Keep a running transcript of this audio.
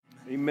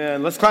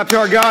Amen. Let's clap to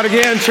our God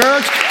again,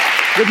 church.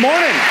 Good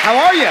morning. How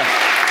are you?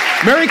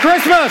 Merry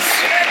Christmas.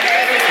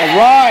 All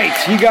right.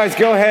 You guys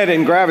go ahead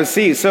and grab a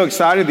seat. So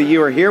excited that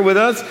you are here with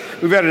us.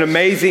 We've had an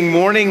amazing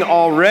morning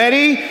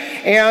already.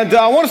 And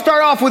I want to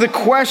start off with a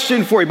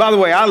question for you. By the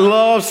way, I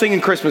love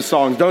singing Christmas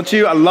songs, don't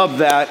you? I love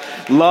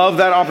that. Love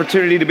that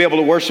opportunity to be able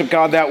to worship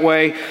God that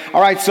way.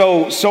 All right,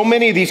 so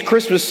many of these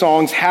Christmas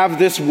songs have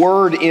this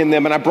word in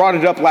them, and I brought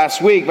it up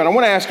last week, but I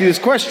want to ask you this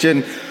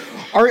question.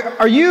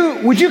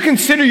 Would you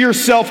consider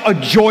yourself a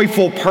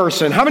joyful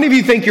person? How many of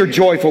you think you're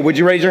joyful? Would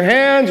you raise your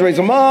hands, raise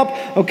them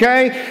up,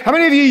 okay? How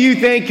many of you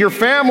think your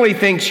family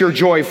thinks you're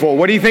joyful?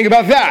 What do you think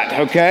about that,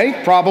 okay?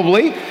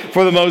 Probably,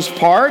 for the most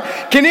part.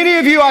 Can any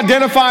of you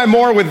identify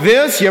more with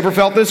this? You ever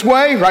felt this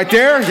way? Right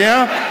there,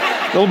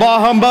 yeah? Little bah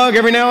humbug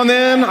every now and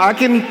then. I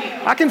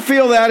can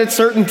feel that at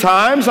certain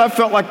times. I've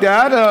felt like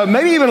that,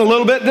 maybe even a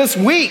little bit this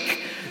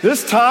week.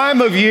 This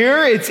time of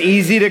year, it's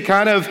easy to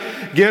kind of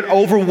get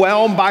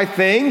overwhelmed by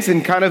things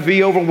and kind of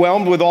be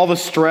overwhelmed with all the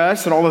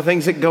stress and all the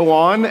things that go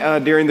on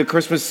during the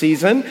Christmas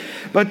season.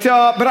 But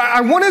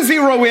I want to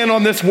zero in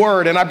on this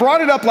word, and I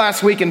brought it up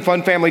last week in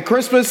Fun Family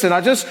Christmas, and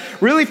I just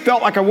really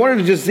felt like I wanted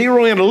to just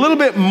zero in a little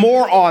bit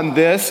more on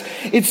this.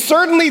 It's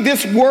certainly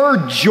this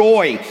word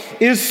joy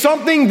is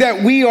something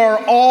that we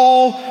are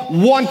all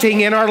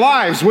wanting in our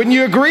lives. Wouldn't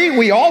you agree?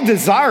 We all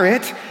desire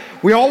it.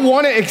 We all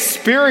want to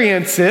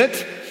experience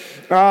it.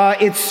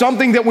 It's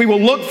something that we will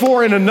look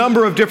for in a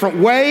number of different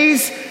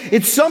ways.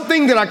 It's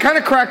something that I kind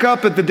of crack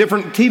up at the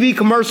different TV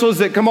commercials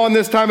that come on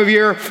this time of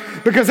year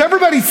because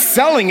everybody's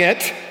selling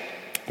it.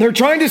 They're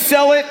trying to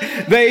sell it.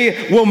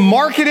 They will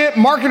market it.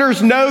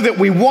 Marketers know that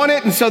we want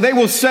it, and so they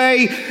will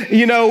say,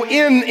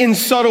 in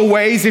subtle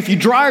ways, if you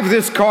drive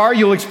this car,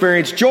 you'll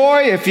experience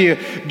joy. If you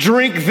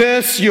drink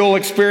this, you'll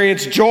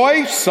experience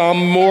joy.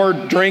 Some more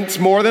drinks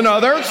more than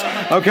others,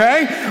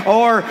 okay?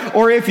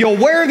 Or if you'll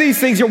wear these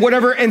things or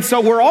whatever. And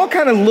so we're all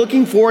kind of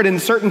looking for it in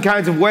certain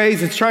kinds of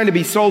ways. It's trying to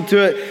be sold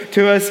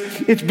to us.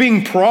 It's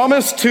being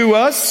promised to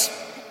us.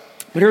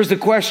 But here's the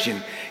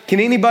question. Can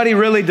anybody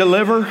really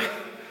deliver?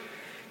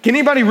 Can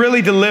anybody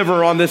really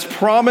deliver on this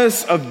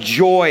promise of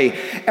joy?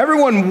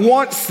 Everyone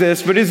wants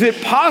this, but is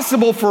it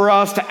possible for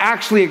us to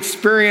actually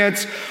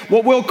experience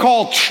what we'll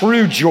call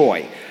true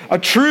joy? A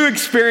true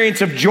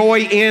experience of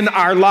joy in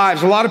our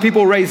lives. A lot of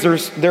people raise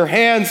their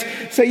hands,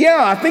 say, yeah,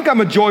 I think I'm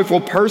a joyful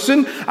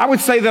person. I would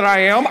say that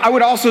I am. I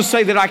would also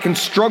say that I can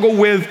struggle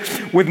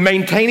with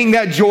maintaining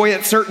that joy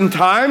at certain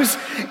times.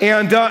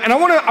 And I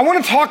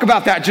want to talk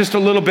about that just a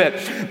little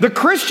bit. The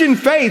Christian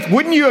faith,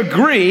 wouldn't you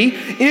agree,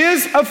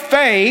 is a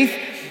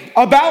faith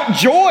about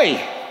joy.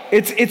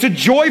 It's a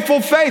joyful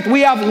faith.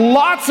 We have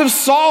lots of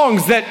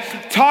songs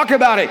that talk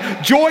about it.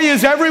 Joy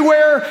is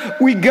everywhere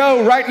we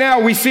go. Right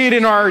now, we see it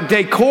in our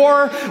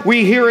decor.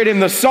 We hear it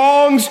in the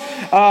songs.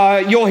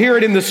 You'll hear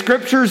it in the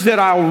scriptures that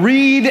I'll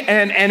read.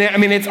 And I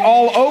mean, it's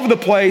all over the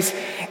place.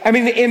 I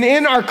mean,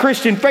 in our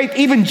Christian faith,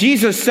 even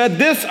Jesus said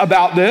this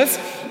about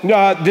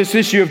this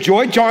issue of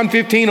joy. John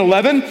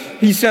 15:11,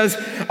 he says,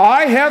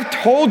 I have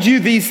told you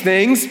these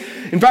things.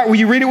 In fact, will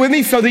you read it with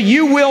me? So that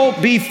you will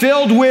be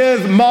filled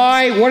with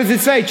my, what does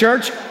it say,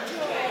 church?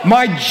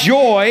 My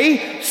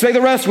joy. Say the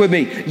rest with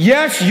me.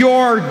 Yes,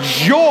 your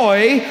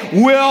joy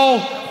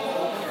will.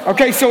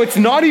 Okay, so it's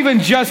not even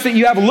just that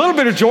you have a little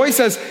bit of joy. It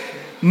says,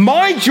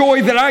 my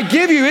joy that I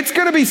give you, it's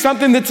going to be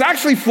something that's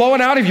actually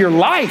flowing out of your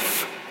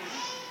life.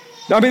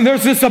 I mean,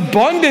 there's this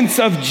abundance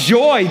of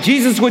joy.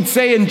 Jesus would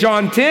say in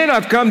John 10,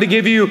 I've come to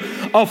give you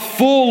a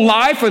full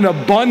life, an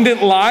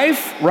abundant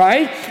life,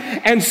 right?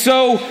 And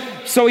so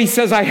he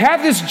says, I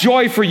have this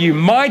joy for you,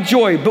 my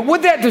joy. But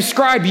would that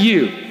describe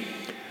you?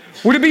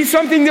 Would it be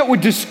something that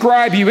would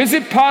describe you? Is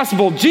it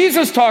possible?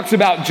 Jesus talks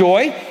about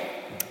joy.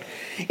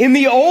 In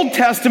the Old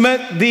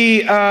Testament,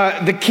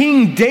 the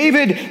King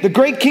David, the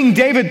great King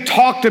David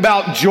talked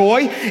about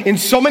joy. In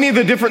so many of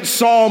the different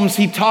Psalms,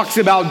 he talks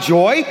about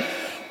joy.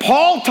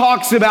 Paul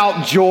talks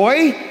about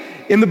joy.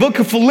 In the book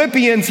of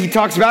Philippians, he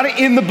talks about it.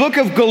 In the book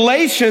of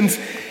Galatians,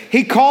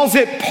 he calls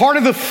it part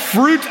of the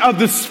fruit of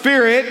the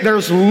Spirit.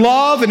 There's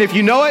love, and if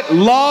you know it,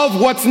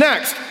 love, what's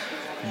next?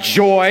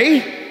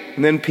 Joy,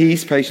 and then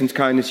peace, patience,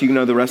 kindness. You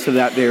know the rest of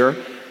that there.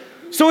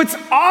 So it's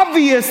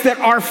obvious that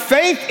our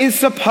faith is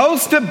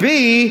supposed to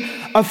be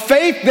a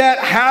faith that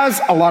has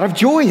a lot of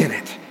joy in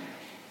it.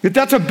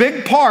 That's a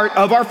big part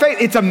of our faith.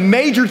 It's a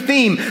major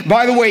theme.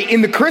 By the way,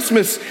 in the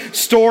Christmas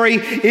story,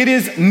 it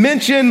is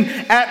mentioned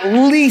at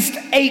least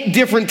 8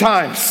 different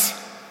times.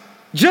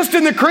 Just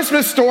in the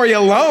Christmas story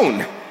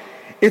alone,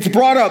 it's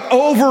brought up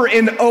over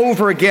and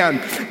over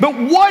again. But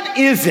what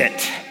is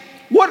it?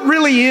 What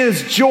really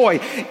is joy?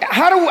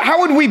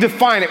 How would we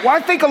define it? Well, I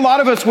think a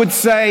lot of us would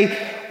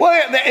say,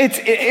 well,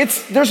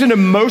 there's an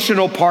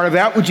emotional part of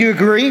that. Would you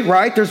agree,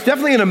 right? There's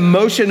definitely an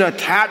emotion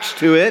attached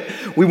to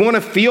it. We want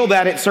to feel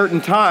that at certain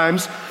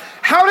times.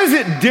 How does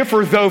it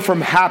differ, though,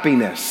 from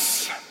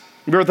happiness?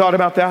 You ever thought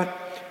about that?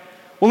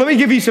 Well, let me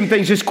give you some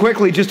things just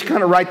quickly, just to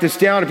kind of write this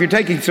down if you're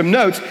taking some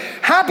notes.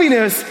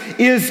 Happiness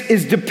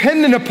is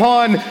dependent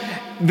upon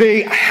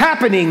the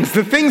happenings,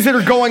 the things that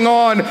are going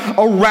on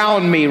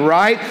around me,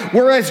 right?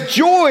 Whereas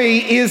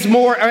joy is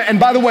more, and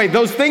by the way,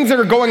 those things that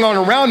are going on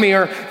around me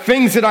are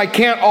things that I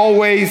can't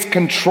always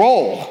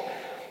control.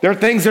 They're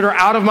things that are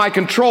out of my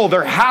control.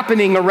 They're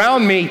happening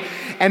around me.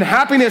 And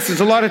happiness is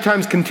a lot of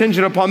times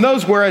contingent upon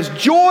those, whereas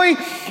joy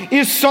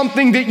is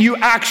something that you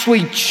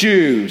actually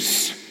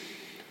choose.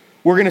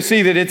 We're going to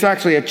see that it's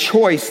actually a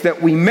choice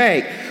that we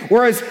make.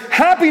 Whereas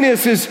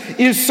happiness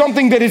is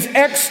something that is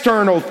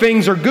external.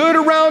 Things are good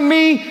around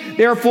me,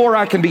 therefore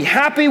I can be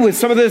happy with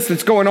some of this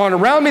that's going on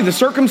around me. The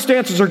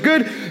circumstances are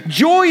good.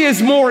 Joy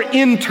is more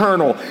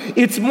internal.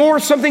 It's more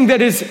something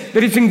that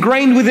is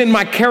ingrained within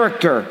my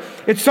character.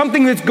 It's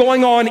something that's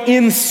going on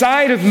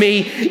inside of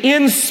me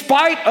in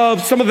spite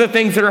of some of the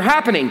things that are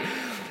happening.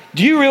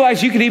 Do you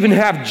realize you can even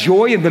have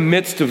joy in the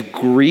midst of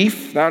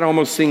grief? That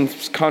almost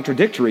seems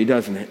contradictory,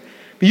 doesn't it?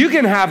 But you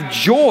can have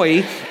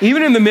joy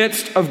even in the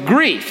midst of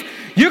grief.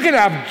 You can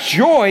have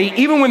joy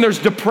even when there's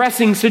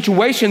depressing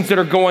situations that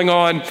are going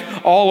on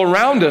all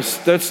around us.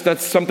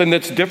 That's something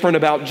that's different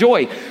about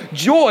joy.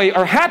 Joy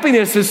or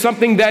happiness is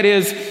something that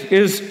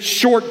is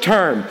short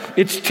term.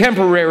 It's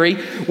temporary,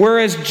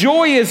 whereas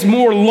joy is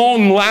more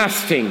long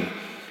lasting.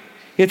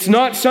 It's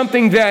not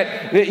something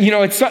that,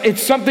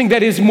 it's something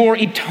that is more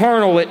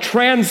eternal. It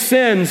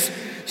transcends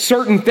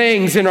certain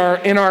things in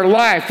our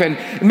life.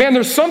 And man,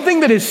 there's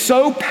something that is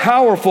so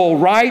powerful,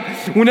 right?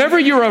 Whenever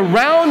you're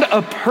around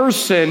a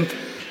person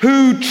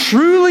who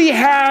truly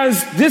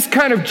has this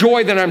kind of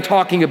joy that I'm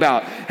talking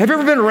about. Have you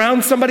ever been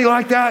around somebody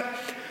like that?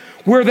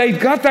 Where they've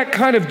got that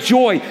kind of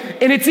joy.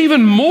 And it's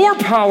even more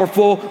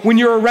powerful when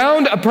you're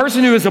around a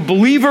person who is a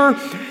believer.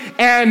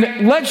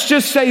 And let's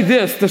just say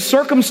this, the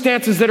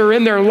circumstances that are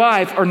in their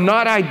life are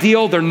not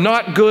ideal. They're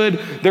not good.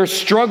 They're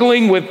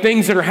struggling with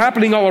things that are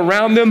happening all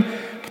around them.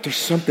 But there's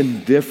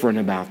something different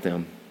about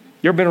them.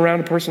 You ever been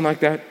around a person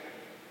like that?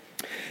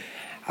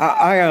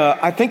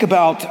 I think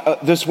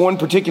about this one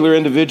particular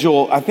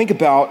individual. I think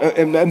about,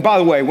 and by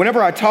the way,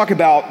 whenever I talk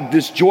about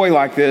this joy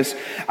like this,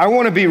 I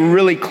want to be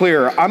really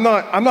clear. I'm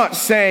not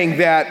saying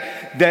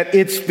that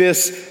it's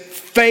this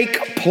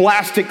fake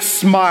plastic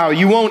smile.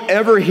 You won't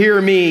ever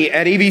hear me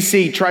at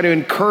EBC try to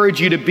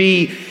encourage you to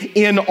be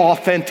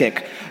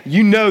inauthentic.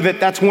 You know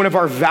that's one of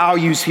our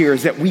values here,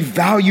 is that we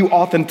value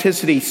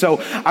authenticity. So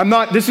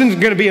this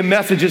isn't going to be a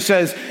message that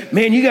says,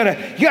 man, you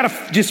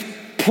gotta just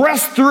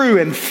press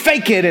through and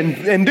fake it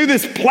and do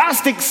this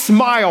plastic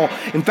smile.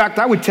 In fact,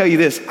 I would tell you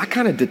this, I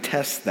kind of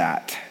detest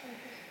that.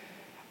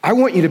 I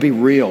want you to be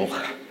real.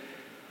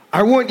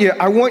 I want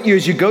you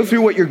as you go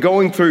through what you're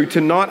going through to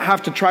not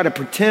have to try to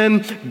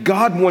pretend.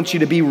 God wants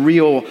you to be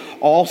real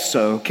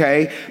also,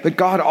 okay? But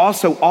God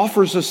also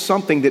offers us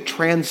something that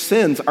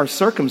transcends our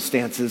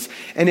circumstances,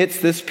 and it's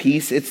this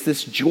peace, it's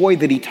this joy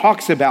that he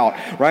talks about,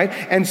 right?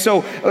 And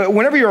so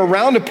whenever you're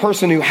around a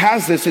person who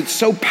has this, it's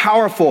so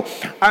powerful.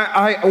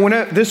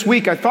 This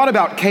week I thought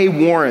about Kay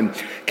Warren.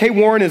 Kay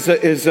Warren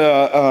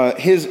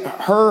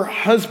her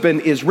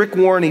husband is Rick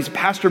Warren. He's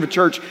pastor of a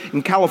church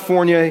in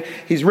California.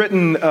 He's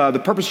written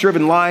The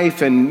Purpose-Driven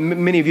Life,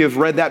 and many of you have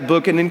read that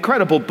book, an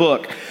incredible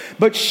book.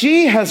 But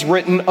she has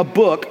written a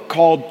book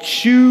called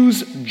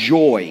Choose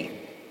Joy.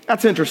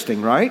 That's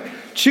interesting, right?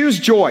 Choose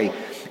Joy.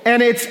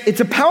 And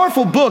it's a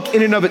powerful book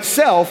in and of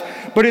itself,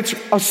 but it's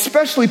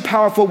especially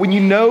powerful when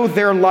you know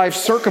their life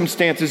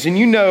circumstances. And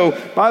you know,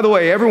 by the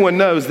way, everyone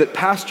knows that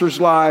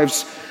pastors'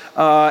 lives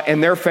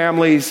and their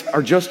families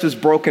are just as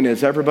broken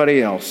as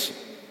everybody else.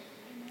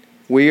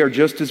 We are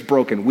just as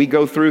broken. We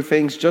go through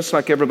things just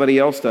like everybody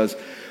else does.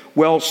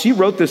 Well, she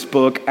wrote this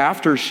book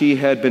after she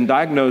had been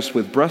diagnosed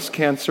with breast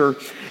cancer,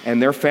 and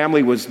their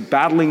family was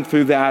battling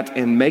through that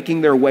and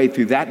making their way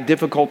through that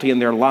difficulty in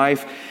their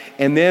life.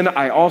 And then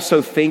I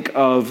also think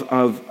of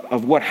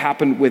what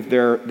happened with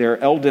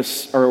their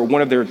eldest, or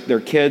one of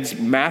their kids,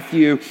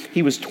 Matthew.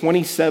 He was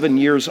 27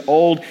 years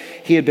old.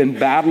 He had been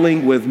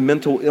battling with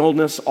mental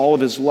illness all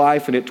of his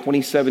life, and at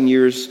 27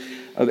 years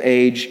of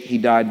age, he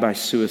died by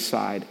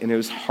suicide, and it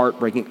was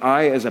heartbreaking.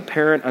 As a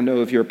parent, I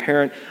know if you're a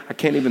parent, I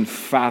can't even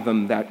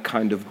fathom that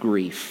kind of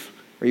grief.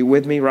 Are you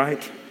with me,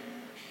 right?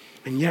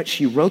 And yet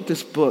she wrote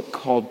this book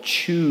called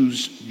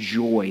Choose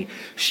Joy.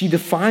 She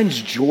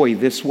defines joy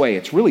this way.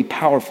 It's really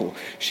powerful.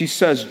 She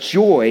says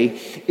joy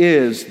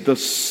is the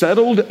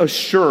settled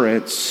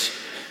assurance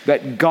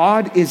that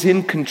God is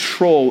in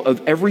control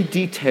of every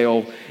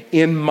detail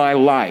in my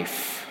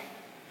life.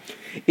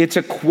 It's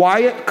a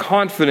quiet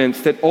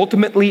confidence that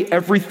ultimately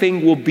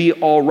everything will be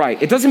all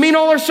right. It doesn't mean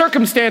all our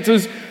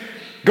circumstances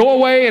go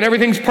away and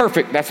everything's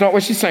perfect. That's not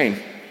what she's saying.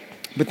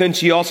 But then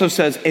she also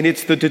says, and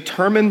it's the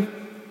determined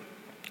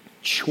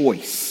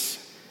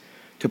choice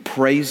to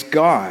praise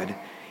God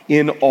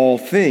in all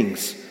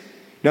things.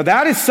 Now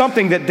that is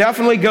something that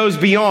definitely goes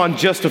beyond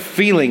just a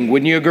feeling.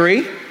 Wouldn't you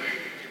agree?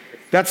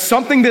 That's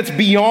something that's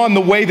beyond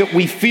the way that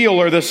we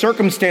feel or the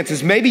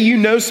circumstances. Maybe you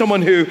know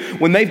someone who,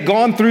 when they've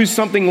gone through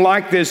something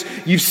like this,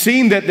 you've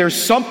seen that there's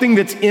something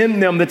that's in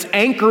them, that's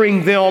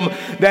anchoring them,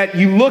 that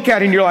you look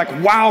at and you're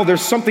like, wow,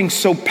 there's something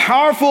so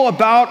powerful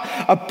about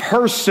a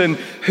person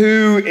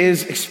who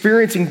is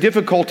experiencing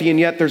difficulty, and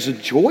yet there's a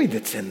joy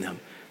that's in them.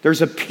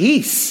 There's a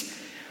peace.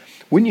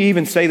 Wouldn't you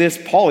even say this?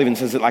 Paul even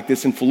says it like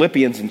this in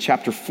Philippians in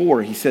chapter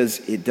 4. He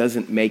says, it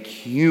doesn't make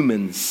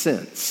human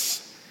sense.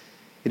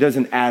 It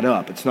doesn't add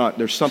up. It's not,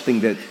 there's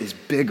something that is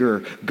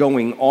bigger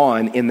going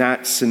on in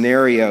that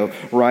scenario,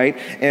 right?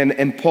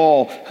 And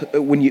Paul,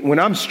 when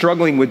I'm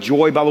struggling with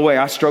joy, by the way,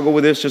 I struggle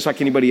with this just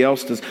like anybody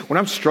else does. When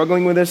I'm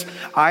struggling with this,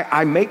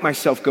 I make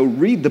myself go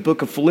read the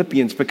book of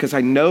Philippians, because I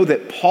know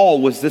that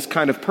Paul was this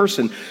kind of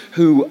person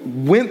who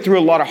went through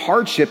a lot of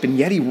hardship, and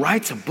yet he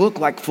writes a book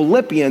like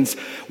Philippians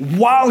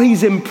while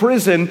he's in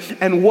prison.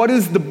 And what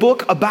is the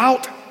book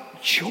about?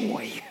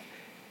 Joy.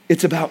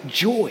 It's about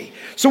joy.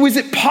 So is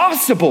it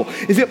possible?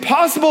 Is it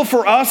possible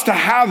for us to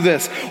have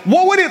this?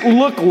 What would it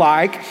look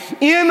like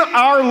in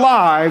our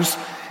lives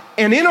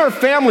and in our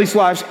families'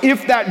 lives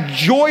if that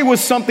joy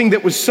was something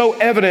that was so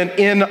evident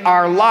in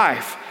our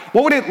life?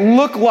 What would it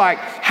look like?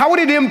 How would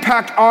it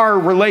impact our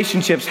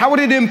relationships? How would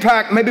it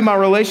impact maybe my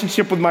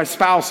relationship with my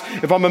spouse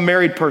if I'm a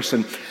married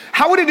person?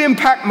 How would it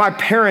impact my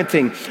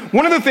parenting?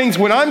 One of the things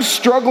when I'm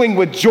struggling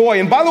with joy,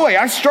 and by the way,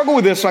 I struggle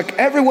with this like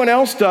everyone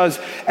else does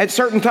at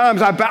certain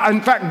times.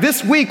 In fact,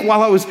 this week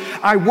while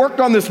I worked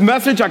on this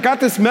message, I got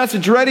this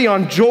message ready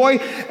on joy.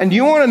 And do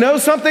you want to know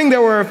something?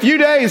 There were a few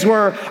days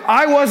where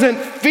I wasn't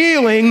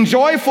feeling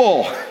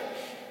joyful.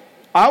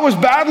 I was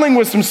battling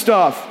with some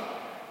stuff.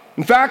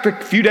 In fact, a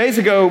few days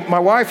ago, my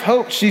wife,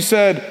 Hope, she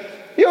said,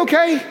 "You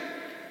okay?"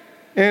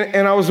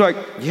 And I was like,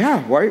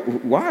 "Yeah, why?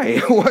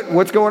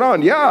 What's going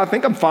on?" "Yeah, I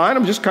think I'm fine.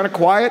 I'm just kind of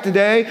quiet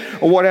today,"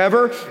 or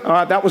whatever.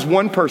 That was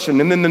one person.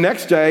 And then the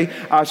next day,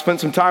 I spent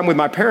some time with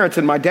my parents,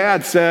 and my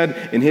dad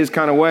said, in his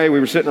kind of way,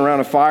 we were sitting around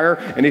a fire,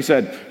 and he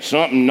said,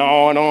 "Something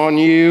gnawing on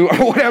you,"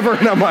 or whatever.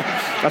 And I'm like,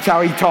 that's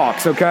how he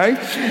talks, okay?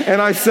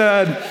 And I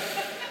said,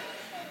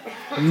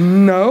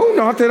 "No,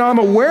 not that I'm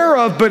aware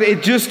of," but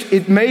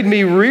it made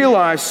me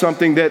realize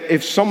something, that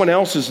if someone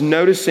else is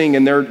noticing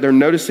and they're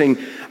noticing.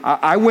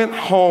 I went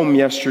home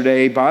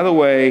yesterday, by the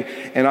way,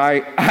 and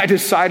I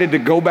decided to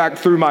go back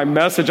through my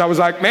message. I was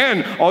like,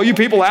 man, all you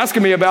people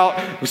asking me about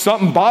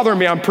something bothering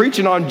me, I'm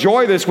preaching on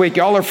joy this week.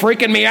 Y'all are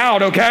freaking me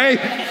out, okay?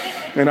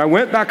 And I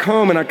went back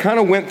home and I kind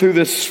of went through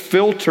this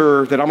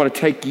filter that I'm going to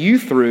take you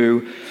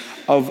through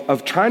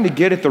of trying to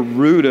get at the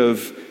root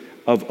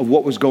of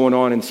what was going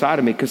on inside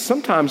of me. Because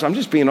sometimes, I'm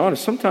just being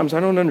honest, sometimes I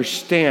don't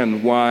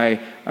understand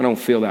why I don't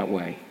feel that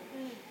way.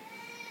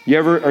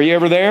 Are you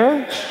ever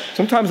there?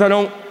 Sometimes I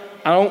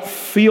don't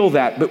feel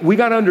that, but we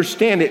got to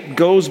understand it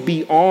goes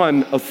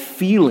beyond a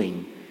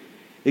feeling.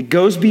 It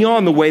goes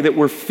beyond the way that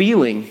we're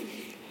feeling.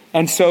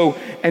 And so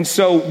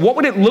what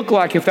would it look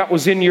like if that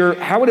was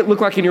how would it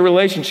look like in your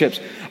relationships?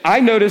 I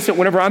notice that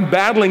whenever I'm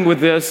battling with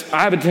this,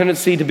 I have a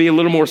tendency to be a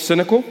little more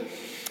cynical.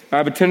 I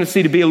have a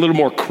tendency to be a little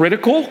more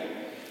critical.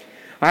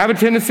 I have a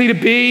tendency to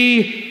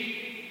be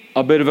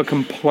a bit of a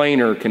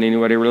complainer. Can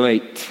anybody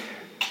relate?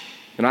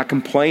 And I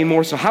complain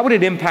more. So how would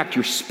it impact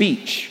your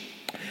speech?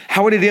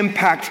 How would it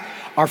impact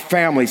our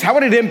families? How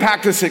would it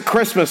impact us at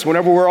Christmas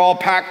whenever we're all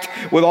packed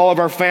with all of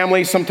our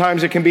families?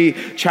 Sometimes it can be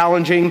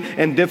challenging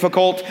and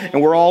difficult, and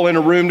we're all in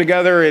a room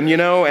together,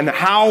 and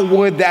how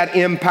would that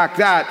impact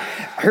that?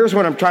 Here's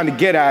what I'm trying to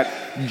get at.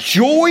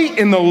 Joy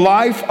in the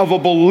life of a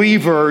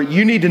believer,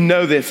 you need to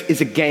know this, is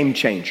a game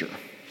changer.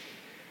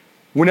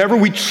 Whenever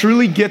we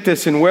truly get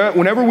this, and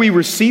whenever we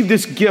receive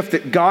this gift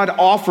that God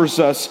offers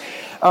us,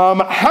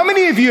 how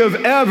many of you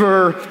have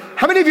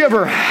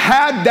ever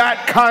had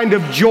that kind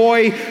of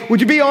joy?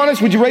 Would you be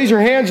honest? Would you raise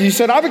your hands? You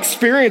said, "I've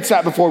experienced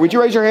that before." Would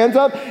you raise your hands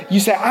up? You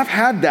say, "I've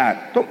had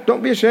that."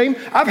 Don't be ashamed.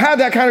 I've had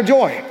that kind of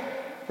joy,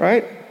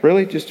 right?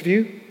 Really? Just a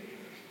few?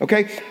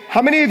 Okay.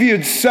 How many of you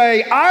would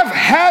say, "I've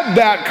had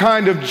that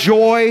kind of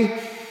joy,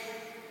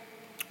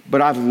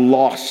 but I've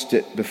lost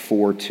it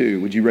before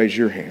too"? Would you raise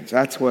your hands?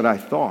 That's what I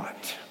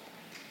thought.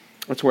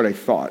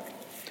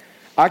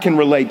 I can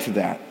relate to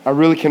that. I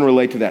really can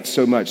relate to that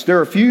so much. There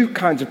are a few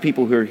kinds of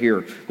people who are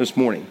here this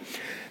morning.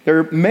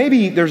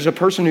 Maybe there's a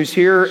person who's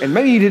here, and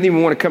maybe you didn't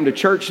even want to come to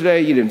church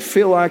today. You didn't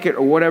feel like it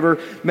or whatever.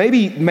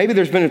 Maybe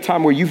there's been a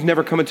time where you've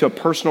never come into a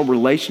personal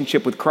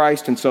relationship with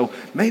Christ, and so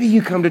maybe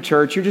you come to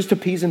church. You're just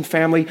appeasing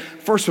family.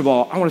 First of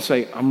all, I want to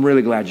say I'm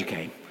really glad you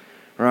came.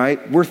 All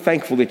right? We're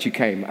thankful that you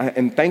came,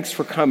 and thanks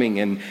for coming.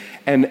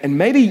 And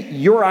maybe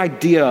your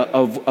idea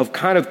of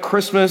kind of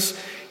Christmas,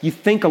 you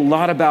think a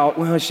lot about,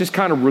 well, it's just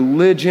kind of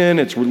religion,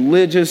 it's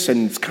religious,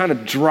 and it's kind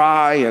of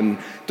dry, and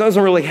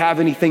doesn't really have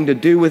anything to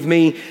do with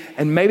me.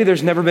 And maybe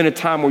there's never been a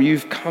time where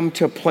you've come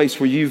to a place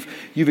where you've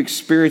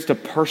experienced a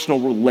personal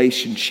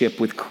relationship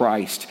with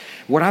Christ.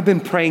 What I've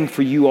been praying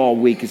for you all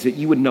week is that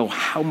you would know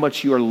how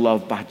much you are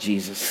loved by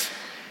Jesus.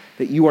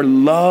 that you are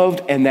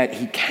loved and that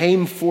he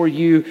came for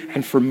you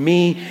and for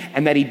me,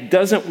 and that he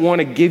doesn't want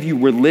to give you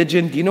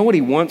religion. Do you know what he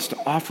wants to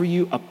offer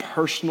you? A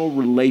personal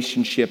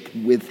relationship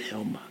with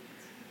him.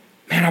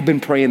 Man, I've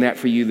been praying that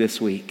for you this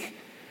week.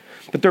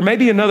 But there may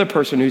be another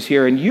person who's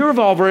here and you've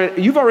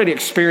already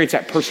experienced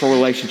that personal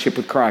relationship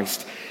with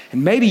Christ.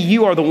 And maybe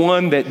you are the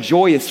one that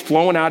joy is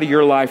flowing out of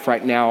your life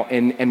right now,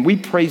 and we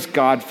praise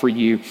God for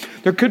you.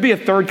 There could be a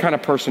third kind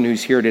of person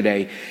who's here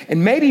today.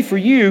 And maybe for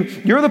you,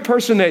 you're the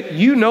person that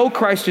you know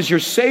Christ is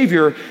your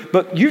Savior,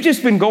 but you've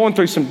just been going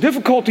through some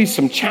difficulties,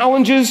 some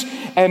challenges,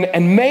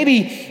 and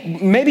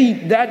maybe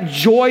that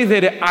joy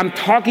that I'm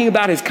talking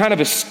about has kind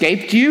of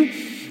escaped you.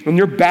 And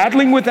you're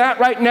battling with that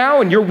right now,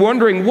 and you're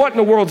wondering what in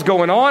the world's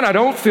going on. I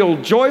don't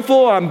feel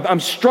joyful. I'm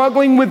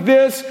struggling with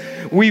this.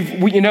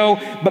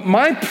 But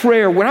my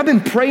prayer, when I've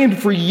been praying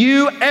for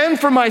you and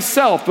for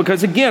myself,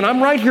 because again,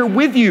 I'm right here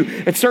with you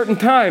at certain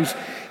times,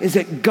 is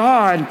that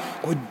God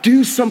would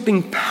do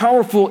something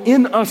powerful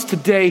in us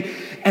today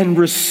and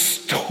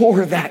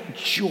restore that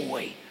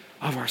joy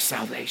of our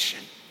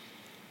salvation.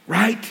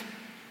 Right?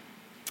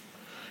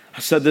 I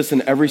said this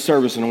in every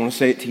service, and I want to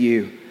say it to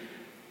you.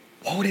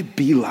 What would it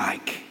be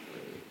like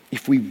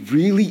if we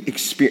really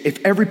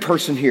if every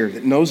person here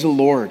that knows the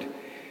Lord,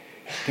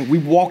 that we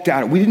walked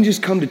out, we didn't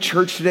just come to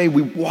church today,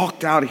 we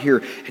walked out of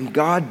here and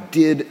God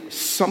did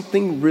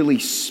something really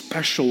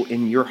special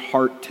in your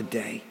heart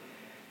today.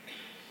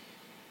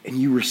 And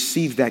you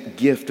receive that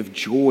gift of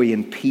joy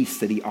and peace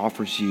that he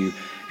offers you.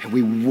 And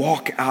we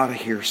walk out of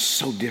here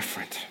so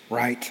different,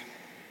 right?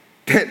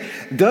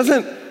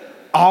 Doesn't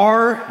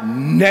our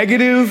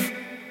negative,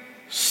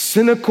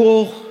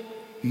 cynical,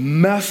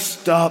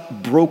 messed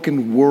up,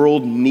 broken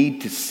world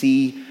need to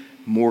see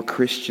more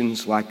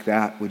Christians like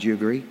that? Would you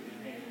agree?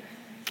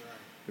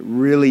 It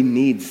really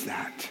needs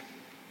that.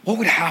 What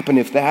would happen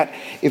if that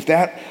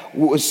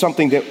was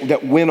something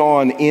that went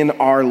on in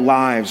our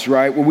lives,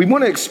 right? Well, we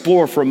want to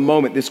explore for a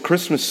moment this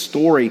Christmas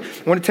story.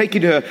 I want to take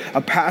you to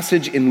a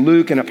passage in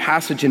Luke and a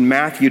passage in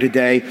Matthew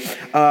today.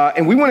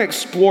 And we want to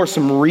explore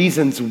some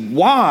reasons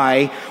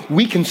why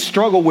we can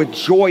struggle with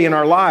joy in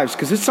our lives,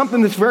 because it's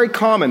something that's very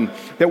common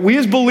that we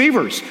as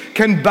believers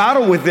can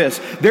battle with this.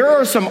 There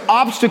are some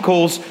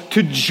obstacles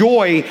to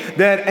joy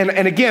that,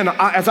 and again,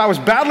 as I was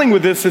battling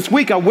with this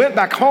week, I went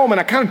back home and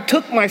I kind of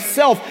took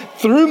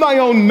myself through my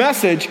own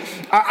message.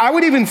 I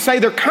would even say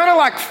they're kind of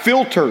like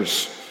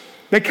filters.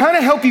 They kind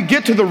of help you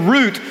get to the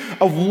root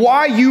of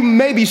why you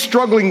may be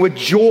struggling with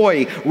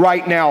joy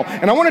right now.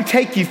 And I want to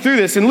take you through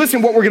this. And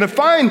listen, what we're going to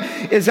find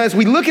is as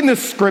we look in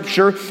this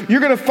scripture, you're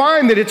going to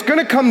find that it's going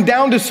to come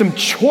down to some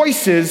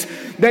choices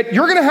that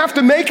you're going to have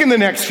to make in the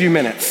next few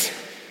minutes.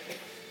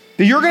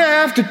 That you're going to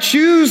have to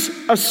choose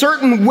a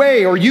certain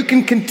way, or you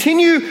can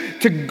continue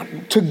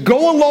to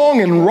go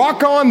along and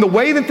rock on the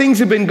way that things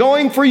have been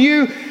going for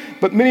you.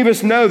 But many of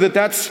us know that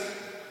that's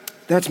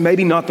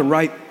maybe not the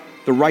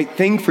right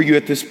thing for you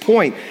at this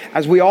point.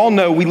 As we all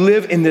know, we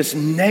live in this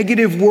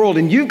negative world,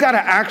 and you've got to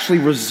actually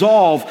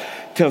resolve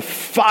to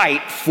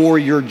fight for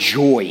your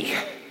joy.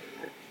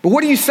 But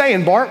what are you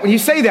saying, Bart, when you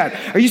say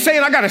that? Are you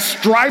saying I got to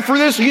strive for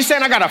this? Are you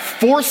saying I got to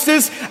force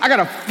this? I got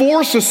to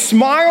force a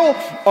smile?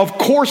 Of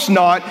course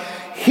not.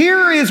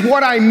 Here is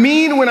what I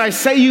mean when I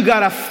say you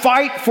got to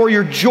fight for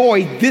your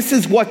joy. This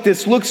is what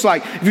this looks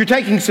like. If you're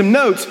taking some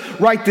notes,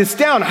 write this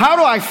down. How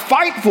do I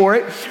fight for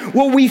it?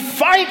 Well, we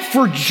fight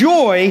for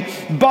joy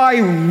by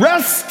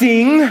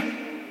resting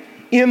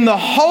in the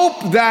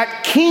hope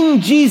that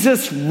King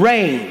Jesus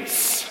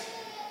reigns.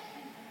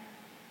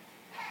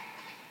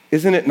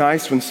 Isn't it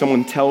nice when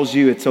someone tells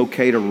you it's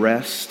okay to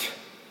rest?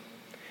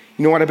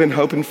 You know what I've been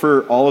hoping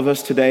for all of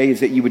us today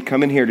is that you would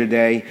come in here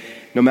today,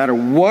 no matter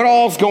what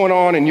all's going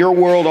on in your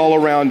world all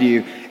around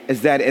you,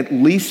 is that at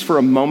least for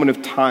a moment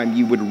of time,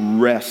 you would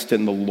rest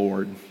in the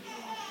Lord.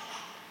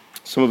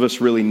 Some of us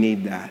really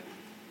need that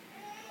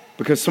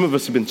because some of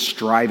us have been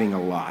striving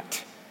a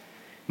lot.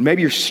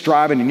 Maybe you're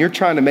striving and you're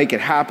trying to make it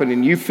happen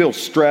and you feel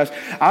stressed.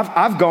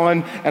 I've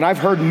gone and I've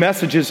heard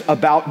messages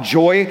about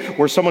joy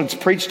where someone's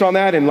preached on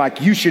that and like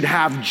you should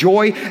have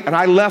joy, and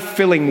I left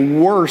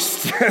feeling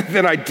worse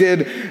than I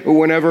did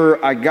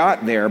whenever I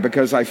got there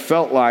because I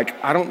felt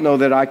like I don't know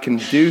that I can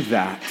do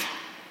that.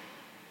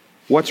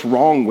 What's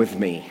wrong with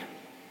me?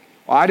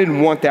 Well, I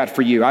didn't want that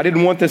for you. I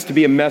didn't want this to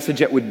be a message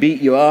that would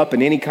beat you up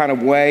in any kind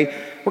of way.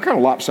 We're kind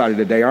of lopsided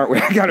today, aren't we?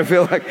 I kind of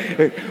feel like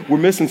we're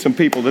missing some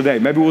people today.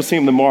 Maybe we'll see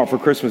them tomorrow for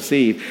Christmas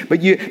Eve.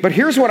 But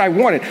here's what I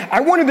wanted. I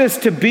wanted this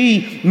to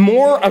be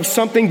more of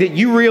something that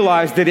you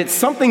realize that it's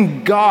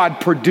something God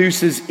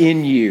produces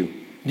in you.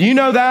 Do you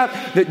know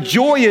that? That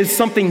joy is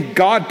something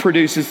God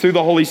produces through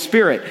the Holy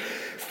Spirit.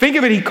 Think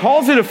of it, he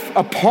calls it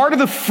a part of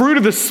the fruit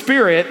of the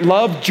Spirit: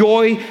 love,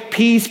 joy,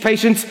 peace,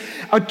 patience.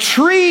 A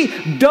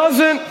tree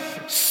doesn't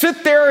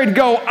sit there and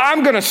go,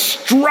 I'm going to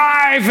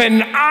strive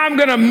and I'm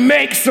going to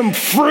make some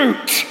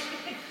fruit.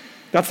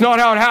 That's not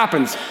how it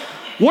happens.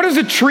 What does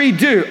a tree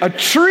do? A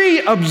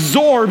tree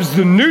absorbs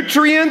the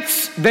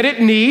nutrients that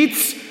it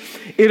needs.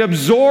 It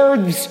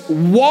absorbs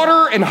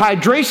water and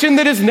hydration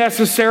that is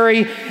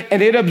necessary,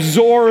 and it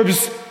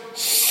absorbs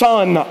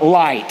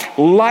sunlight.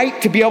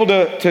 Light to be able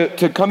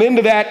to come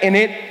into that, and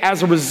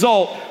as a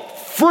result,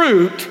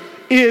 fruit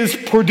is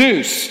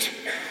produced.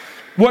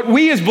 What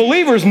we as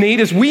believers need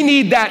is we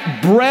need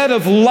that bread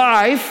of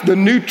life, the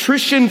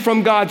nutrition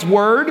from God's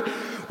word.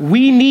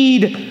 We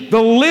need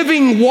the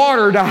living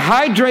water to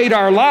hydrate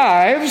our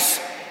lives,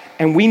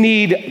 and we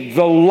need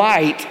the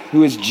light,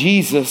 who is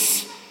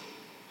Jesus,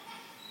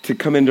 to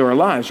come into our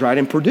lives, right,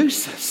 and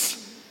produce this.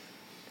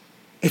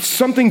 It's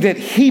something that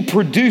he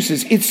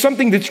produces. It's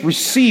something that's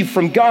received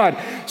from God.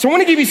 So I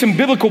want to give you some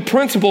biblical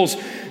principles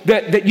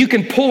that you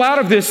can pull out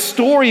of this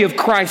story of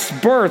Christ's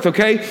birth,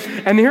 okay?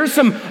 And here's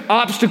some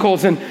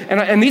obstacles.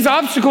 And these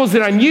obstacles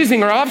that I'm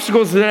using are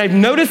obstacles that I've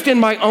noticed in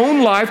my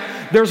own life.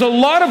 There's a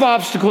lot of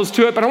obstacles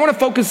to it, but I want to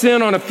focus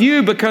in on a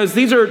few because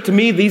these are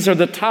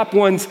the top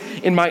ones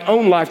in my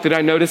own life that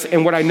I notice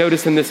and what I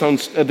notice in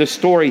this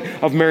story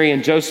of Mary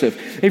and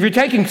Joseph. If you're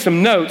taking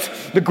some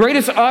notes, the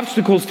greatest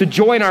obstacles to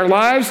joy in our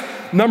lives,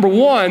 number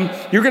one,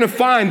 you're going to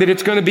find that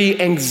it's going to be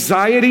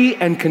anxiety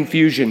and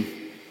confusion.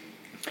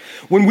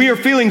 When we are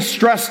feeling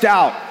stressed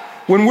out,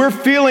 when we're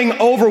feeling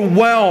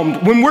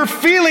overwhelmed, when we're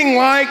feeling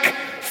like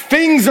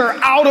things are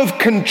out of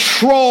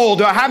control.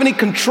 Do I have any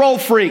control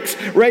freaks?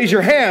 Raise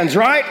your hands,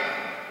 right?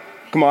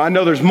 Come on, I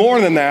know there's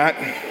more than that.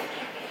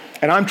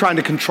 And I'm trying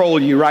to control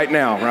you right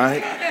now,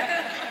 right?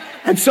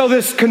 And so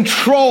this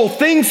control,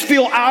 things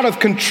feel out of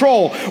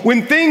control.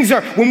 When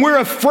we're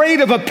afraid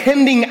of a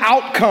pending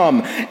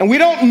outcome and we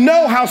don't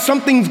know how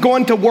something's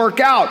going to work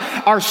out,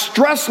 our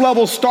stress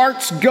level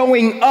starts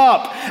going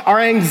up. Our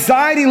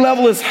anxiety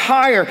level is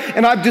higher.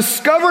 And I've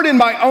discovered in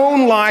my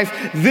own life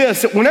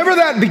that whenever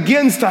that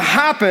begins to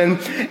happen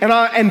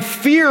and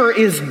fear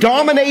is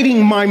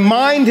dominating my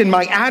mind and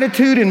my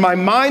attitude and my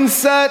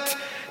mindset,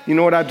 you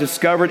know what I've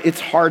discovered?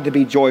 It's hard to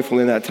be joyful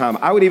in that time.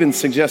 I would even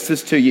suggest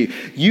this to you.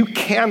 You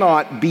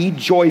cannot be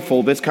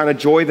joyful, this kind of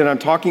joy that I'm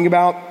talking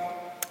about,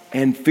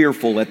 and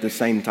fearful at the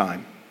same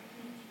time.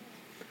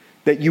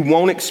 That you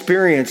won't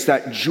experience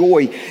that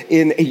joy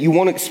you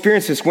won't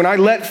experience this. When I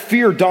let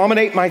fear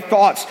dominate my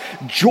thoughts,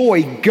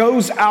 joy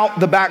goes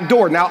out the back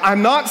door. Now,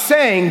 I'm not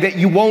saying that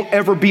you won't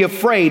ever be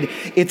afraid.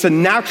 It's a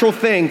natural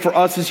thing for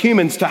us as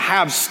humans to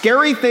have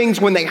scary things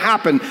when they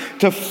happen,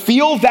 to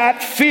feel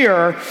that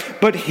fear.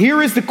 But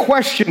here is the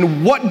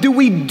question, what do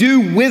we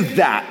do with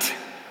that?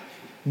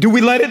 Do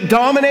we let it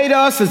dominate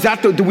us?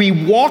 Do we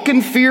walk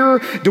in fear?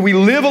 Do we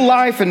live a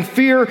life in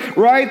fear,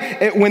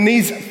 right? When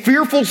these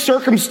fearful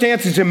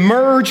circumstances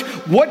emerge,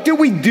 what do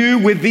we do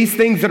with these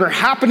things that are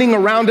happening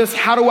around us?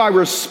 How do I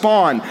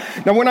respond?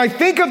 Now, when I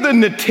think of the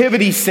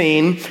nativity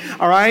scene,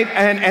 all right,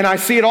 and I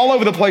see it all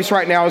over the place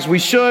right now, as we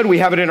should, we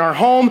have it in our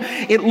home,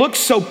 it looks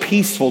so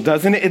peaceful,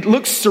 doesn't it? It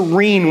looks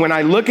serene when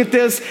I look at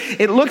this.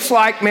 It looks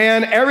like,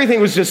 man, everything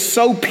was just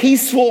so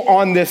peaceful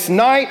on this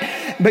night.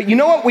 But you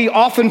know what we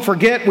often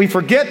forget? We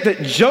forget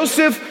that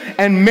Joseph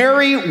and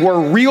Mary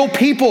were real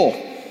people.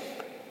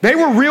 They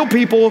were real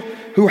people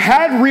who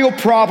had real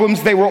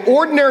problems. They were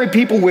ordinary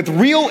people with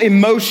real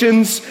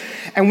emotions.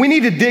 And we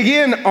need to dig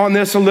in on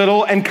this a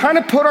little and kind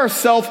of put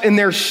ourselves in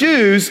their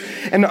shoes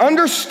and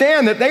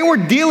understand that they were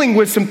dealing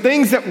with some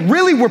things that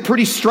really were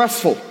pretty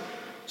stressful.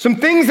 Some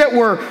things that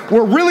were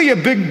really a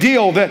big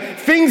deal,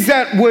 things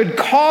that would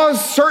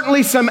cause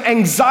certainly some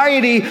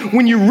anxiety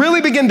when you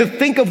really begin to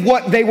think of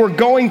what they were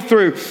going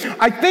through.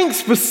 I think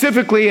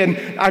specifically,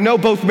 and I know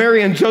both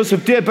Mary and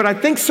Joseph did, but I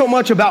think so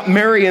much about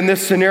Mary in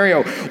this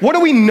scenario. What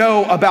do we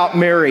know about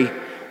Mary?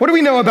 What do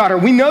we know about her?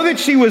 We know that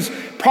she was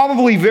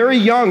probably very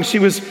young. She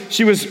was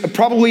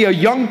probably a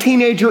young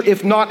teenager,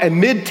 if not a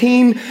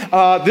mid-teen.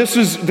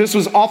 This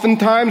was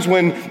oftentimes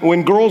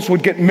when girls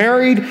would get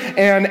married.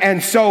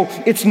 And so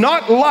it's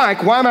not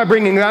like, why am I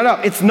bringing that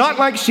up? It's not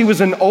like she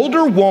was an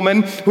older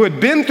woman who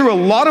had been through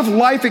a lot of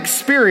life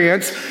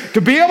experience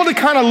to be able to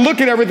kind of look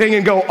at everything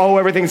and go, oh,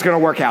 everything's going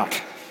to work out.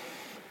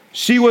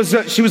 She was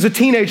a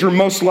teenager,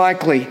 most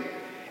likely.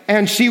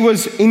 And she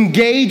was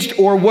engaged,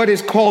 or what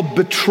is called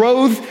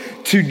betrothed,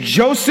 to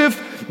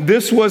Joseph.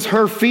 This was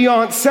her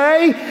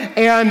fiance,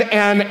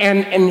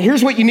 and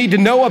here's what you need to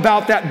know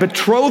about that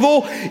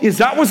betrothal is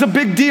that was a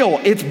big deal.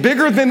 It's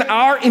bigger than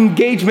our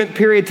engagement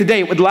period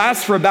today. It would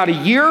last for about a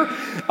year,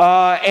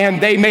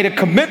 and they made a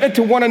commitment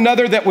to one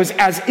another that was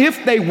as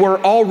if they were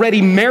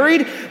already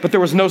married, but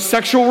there was no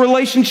sexual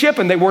relationship,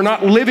 and they were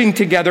not living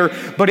together,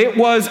 but it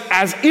was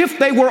as if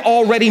they were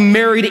already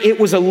married. It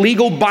was a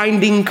legal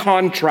binding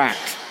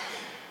contract,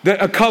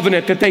 a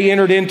covenant that they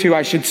entered into,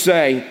 I should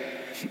say.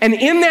 And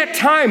in that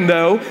time,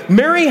 though,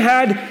 Mary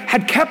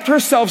had kept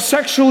herself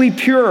sexually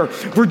pure.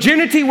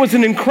 Virginity was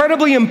an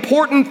incredibly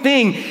important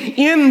thing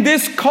in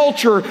this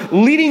culture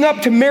leading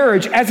up to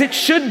marriage, as it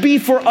should be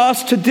for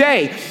us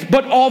today.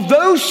 But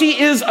although she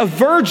is a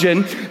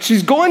virgin,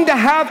 she's going to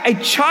have a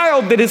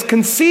child that is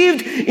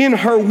conceived in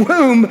her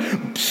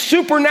womb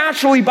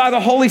supernaturally by the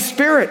Holy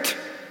Spirit.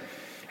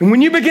 And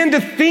when you begin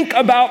to think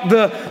about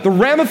the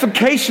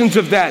ramifications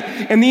of that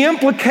and the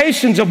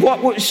implications of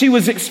what she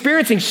was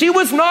experiencing, she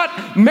was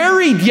not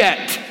married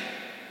yet.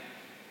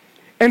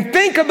 And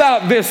think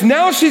about this.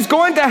 Now she's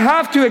going to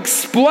have to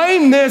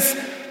explain this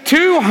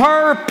to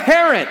her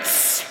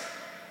parents.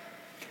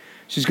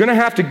 She's going to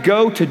have to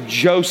go to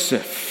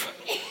Joseph.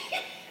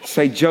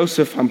 Say,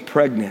 Joseph, I'm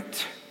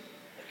pregnant.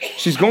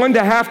 She's going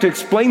to have to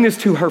explain this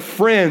to her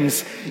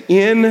friends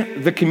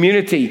in the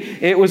community.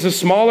 It was a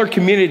smaller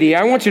community.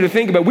 I want you to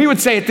think about it. We would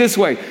say it this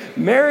way.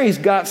 Mary's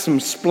got some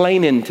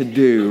splaining to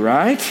do,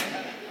 right?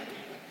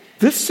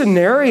 This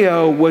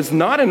scenario was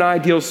not an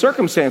ideal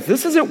circumstance.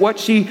 This isn't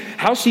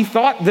how she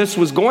thought this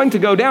was going to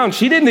go down.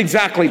 She didn't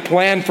exactly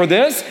plan for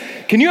this.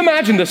 Can you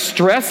imagine the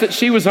stress that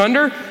she was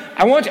under?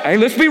 Hey,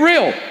 let's be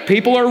real.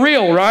 People are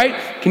real, right?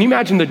 Can you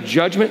imagine the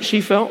judgment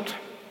she felt?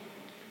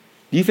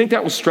 Do you think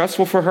that was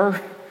stressful for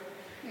her?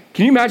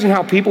 Can you imagine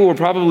how people were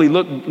probably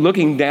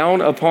looking down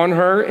upon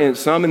her, and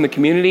some in the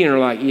community, and are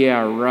like,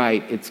 yeah,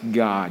 right, it's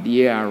God.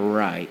 Yeah,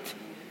 right.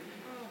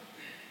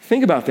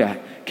 Think about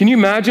that. Can you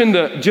imagine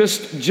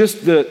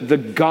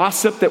the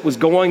gossip that was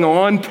going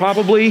on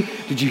probably?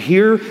 Did you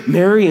hear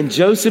Mary and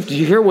Joseph? Did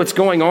you hear what's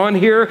going on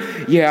here?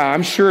 Yeah,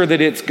 I'm sure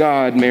that it's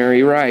God,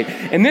 Mary, right.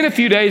 And then a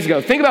few days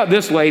ago, think about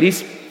this,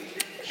 ladies.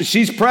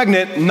 She's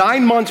pregnant,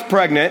 9 months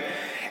pregnant.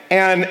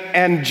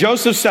 And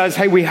Joseph says,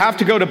 hey, we have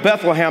to go to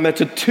Bethlehem.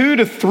 It's a 2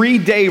 to 3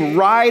 day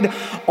ride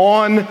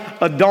on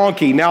a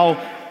donkey.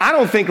 Now, I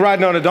don't think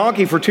riding on a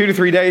donkey for 2 to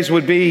 3 days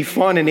would be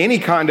fun in any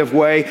kind of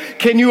way.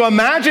 Can you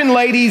imagine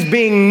ladies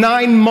being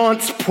 9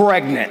 months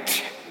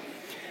pregnant?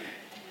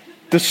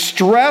 The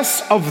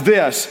stress of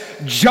this.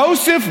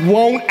 Joseph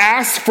won't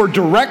ask for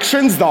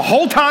directions the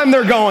whole time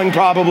they're going,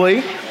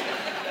 probably.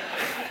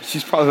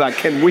 She's probably like,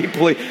 can we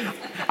please?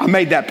 I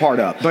made that part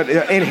up, but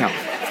anyhow.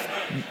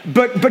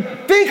 But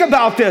think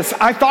about this.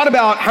 I thought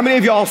about how many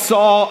of y'all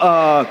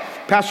saw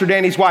Pastor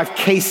Danny's wife,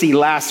 Casey,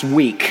 last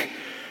week.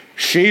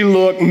 She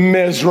looked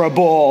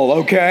miserable,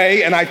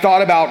 okay? And I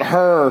thought about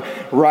her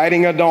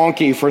riding a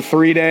donkey for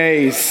 3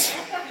 days.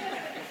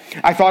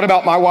 I thought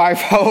about my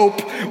wife,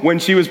 Hope, when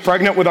she was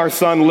pregnant with our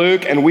son,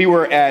 Luke, and we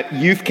were at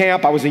youth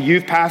camp. I was a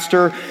youth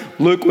pastor.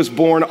 Luke was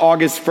born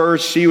August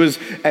 1st. She was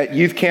at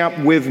youth camp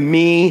with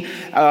me,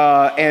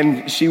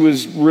 and she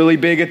was really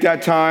big at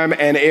that time,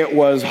 and it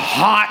was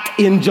hot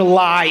in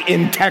July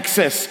in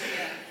Texas.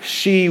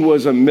 She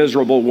was a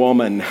miserable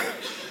woman.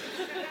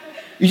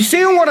 You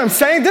see what I'm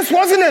saying? This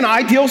wasn't an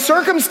ideal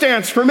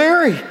circumstance for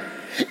Mary.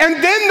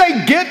 And then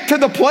they get to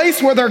the place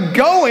where they're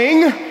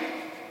going,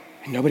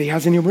 and nobody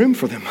has any room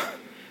for them.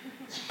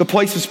 The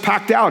place is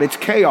packed out. It's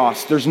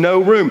chaos. There's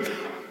no room.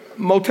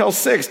 Motel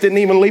 6 didn't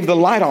even leave the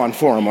light on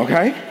for him,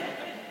 okay?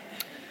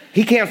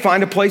 He can't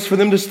find a place for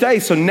them to stay.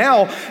 So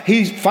now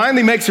he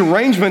finally makes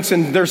arrangements,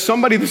 and there's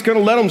somebody that's going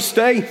to let them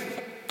stay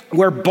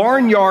where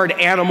barnyard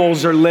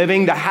animals are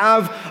living to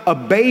have a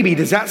baby.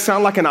 Does that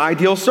sound like an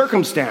ideal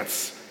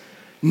circumstance?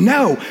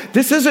 No,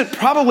 this isn't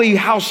probably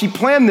how she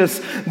planned this.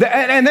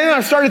 And then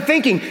I started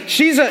thinking,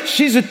 she's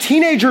a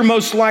teenager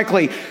most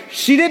likely.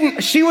 She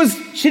didn't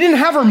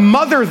have her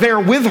mother there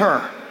with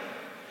her.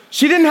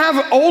 She didn't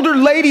have older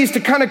ladies to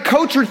kind of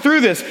coach her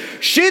through this.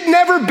 She'd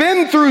never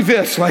been through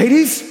this,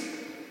 ladies.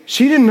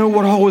 She didn't know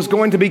what all was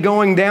going to be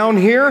going down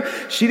here.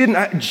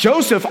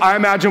 Joseph, I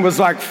imagine, was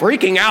like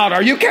freaking out.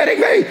 Are you kidding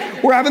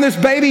me? We're having this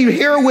baby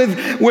here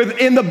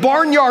in the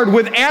barnyard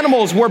with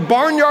animals, where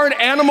barnyard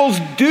animals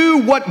do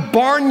what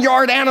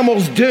barnyard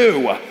animals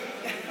do.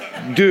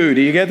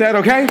 Do you get that?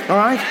 Okay, all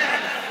right.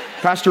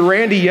 Pastor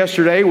Randy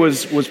yesterday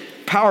was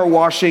power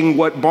washing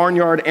what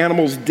barnyard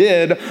animals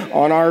did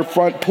on our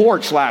front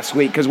porch last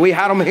week because we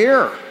had them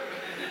here.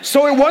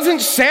 So it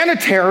wasn't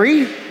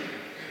sanitary.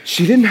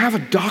 She didn't have a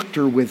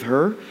doctor with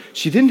her.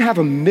 She didn't have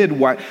a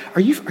midwife. Are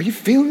you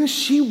feeling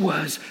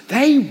this?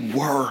 They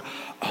were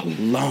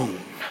alone.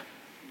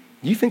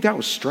 You think that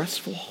was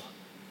stressful?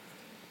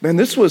 Man,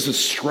 this was a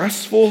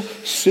stressful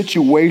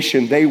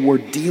situation they were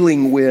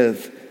dealing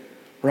with,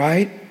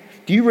 right?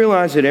 Do you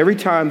realize that every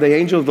time the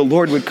angel of the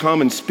Lord would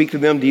come and speak to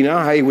them, do you know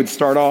how he would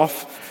start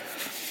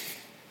off?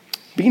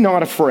 Be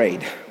not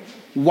afraid.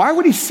 Why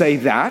would he say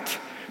that?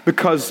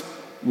 Because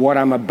what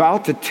I'm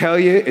about to tell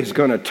you is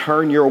going to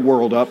turn your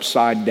world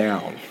upside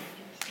down.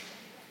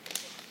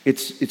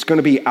 It's going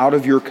to be out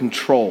of your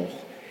control.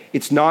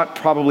 It's not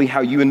probably how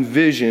you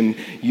envision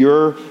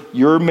your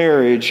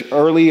marriage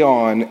early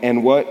on,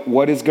 and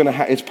what is going to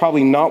happen. It's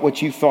probably not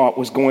what you thought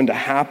was going to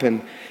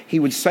happen. He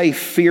would say,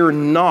 fear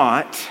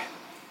not,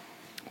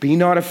 be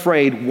not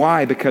afraid.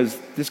 Why? Because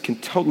this can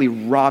totally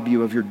rob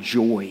you of your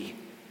joy.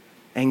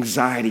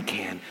 Anxiety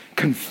can.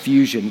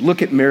 Confusion.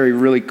 Look at Mary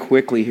really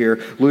quickly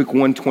here. Luke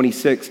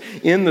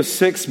 1:26. In the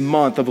 6th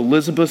month of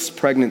Elizabeth's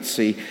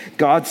pregnancy,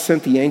 God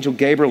sent the angel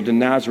Gabriel to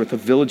Nazareth, a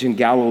village in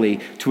Galilee,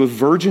 to a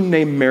virgin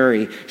named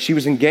Mary. She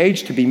was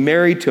engaged to be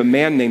married to a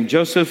man named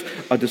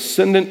Joseph, a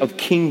descendant of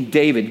King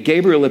David.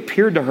 Gabriel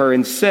appeared to her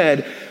and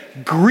said,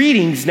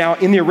 greetings. Now,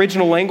 in the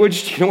original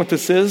language, do you know what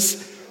this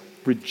is?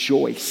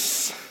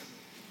 Rejoice.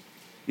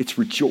 It's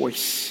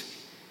rejoice.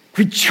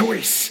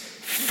 Rejoice,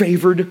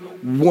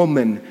 favored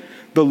woman.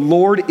 The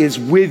Lord is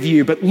with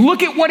you. But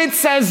look at what it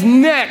says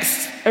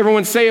next.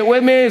 Everyone say it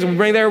with me. As we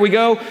bring, there we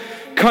go.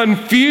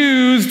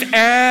 Confused,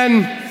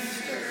 and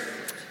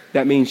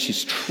that means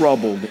she's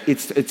troubled.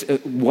 It's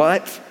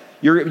what?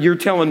 You're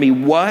telling me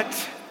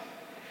what?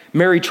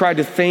 Mary tried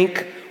to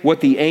think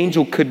what the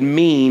angel could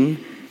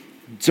mean.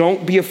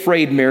 Don't be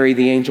afraid, Mary,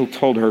 the angel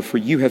told her, for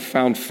you have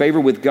found favor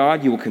with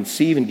God. You will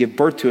conceive and give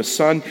birth to a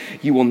son.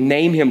 You will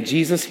name him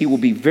Jesus. He will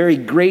be very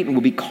great and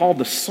will be called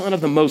the Son of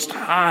the Most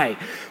High.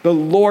 The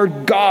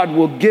Lord God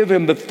will give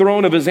him the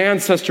throne of his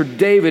ancestor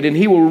David, and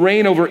he will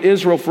reign over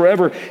Israel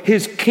forever.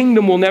 His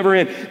kingdom will never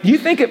end. Do you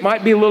think it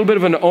might be a little bit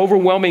of an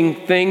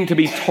overwhelming thing to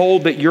be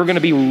told that you're going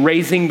to be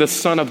raising the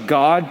Son of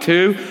God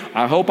too?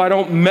 I hope I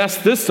don't mess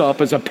this up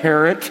as a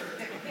parent.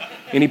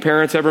 Any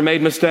parents ever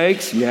made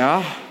mistakes?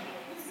 Yeah.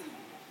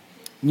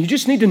 You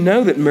just need to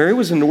know that Mary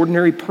was an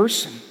ordinary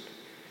person.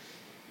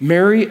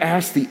 Mary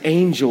asked the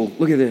angel,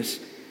 look at this,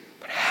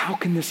 but how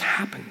can this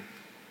happen?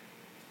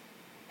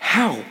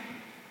 How?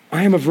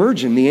 I am a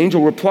virgin. The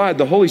angel replied,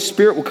 the Holy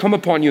Spirit will come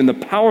upon you and the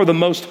power of the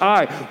Most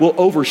High will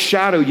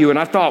overshadow you. And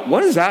I thought,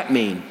 what does that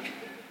mean?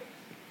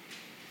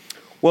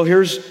 Well,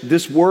 here's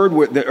this word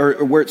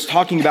where it's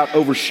talking about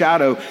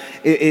overshadow.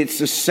 It's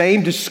the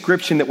same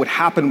description that would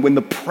happen when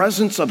the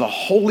presence of a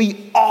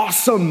holy,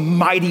 awesome,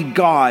 mighty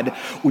God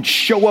would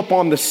show up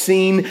on the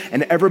scene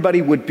and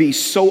everybody would be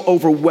so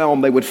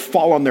overwhelmed they would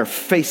fall on their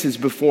faces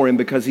before him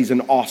because he's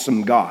an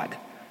awesome God.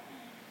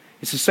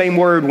 It's the same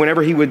word when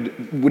he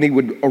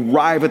would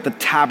arrive at the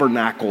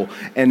tabernacle,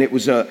 and it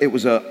was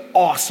a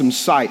awesome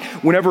sight.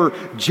 Whenever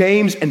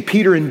James and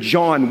Peter and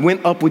John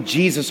went up with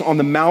Jesus on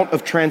the Mount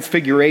of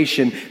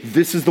Transfiguration,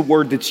 this is the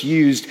word that's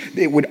used.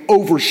 It would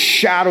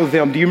overshadow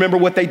them. Do you remember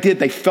what they did?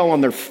 They fell on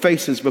their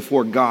faces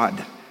before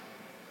God.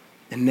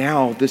 And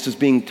now this is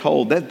being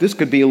told. That this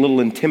could be a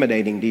little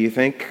intimidating, do you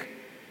think?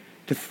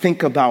 To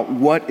think about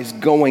what is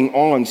going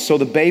on. So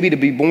the baby to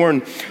be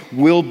born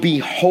will be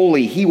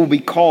holy. He will be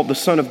called the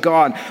Son of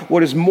God.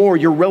 What is more,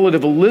 your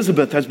relative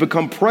Elizabeth has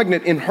become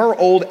pregnant in her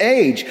old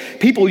age.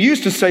 People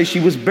used to say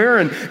she was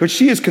barren, but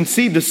she has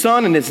conceived a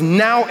son and is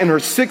now in her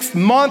 6th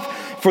month.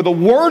 For the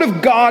word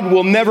of God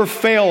will never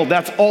fail.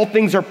 That's all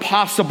things are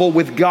possible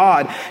with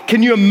God.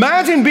 Can you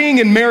imagine being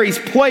in Mary's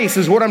place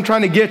is what I'm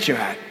trying to get you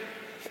at.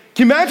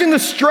 Can you imagine the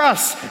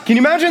stress? Can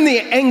you imagine the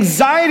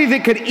anxiety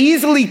that could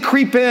easily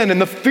creep in and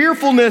the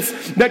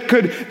fearfulness that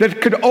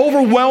could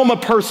overwhelm a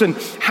person?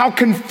 How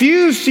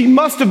confused she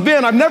must have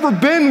been. I've never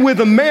been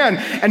with a man,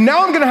 and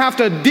now I'm going to have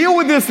to deal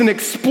with this and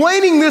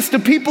explaining this to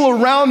people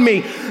around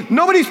me.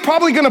 Nobody's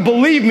probably going to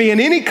believe me in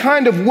any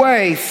kind of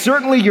way.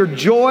 Certainly your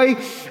joy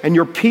and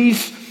your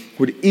peace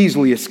would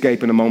easily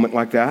escape in a moment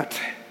like that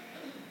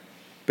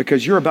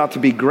because you're about to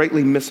be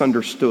greatly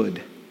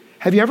misunderstood.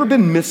 Have you ever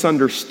been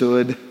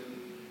misunderstood?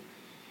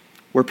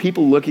 Where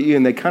people look at you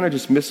and they kind of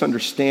just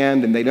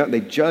misunderstand and they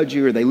judge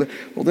you, or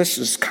well, this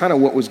is kind of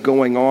what was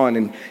going on.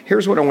 And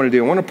here's what I want to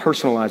do. I want to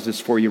personalize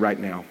this for you right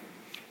now.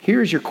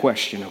 Here's your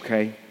question,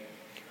 okay?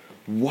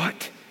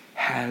 What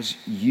has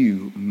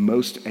you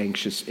most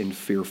anxious and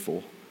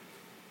fearful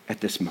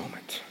at this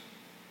moment?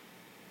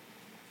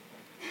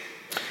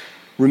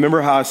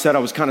 Remember how I said I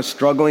was kind of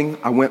struggling?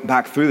 I went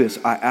back through this.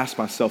 I asked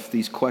myself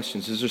these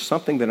questions. Is there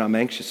something that I'm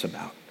anxious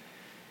about?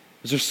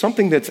 Is there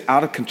something that's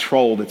out of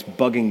control that's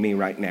bugging me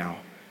right now?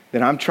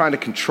 That I'm trying to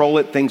control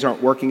it, things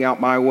aren't working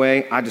out my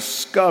way? I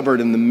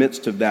discovered in the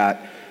midst of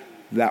that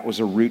was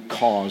a root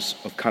cause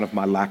of kind of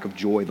my lack of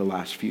joy the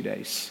last few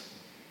days.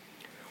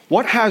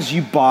 What has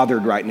you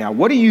bothered right now?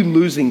 What are you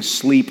losing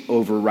sleep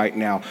over right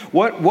now?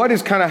 What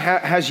is kind of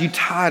has you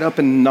tied up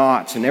in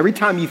knots? And every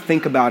time you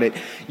think about it,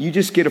 you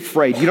just get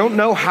afraid. You don't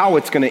know how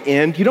it's going to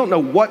end. You don't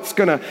know what's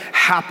going to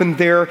happen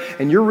there.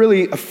 And you're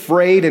really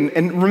afraid.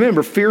 And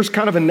remember, fear is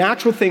kind of a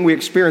natural thing we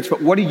experience.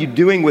 But what are you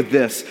doing with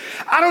this?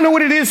 I don't know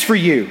what it is for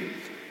you.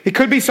 It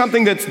could be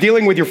something that's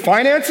dealing with your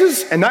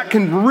finances, and that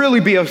can really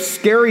be a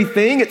scary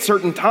thing at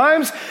certain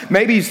times.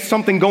 Maybe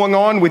something going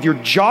on with your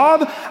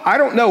job. I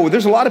don't know.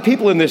 There's a lot of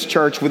people in this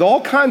church with all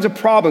kinds of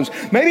problems.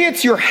 Maybe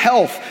it's your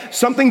health,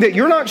 something that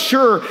you're not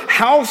sure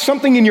how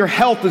something in your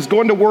health is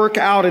going to work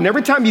out. And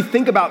every time you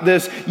think about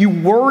this, you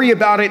worry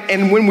about it.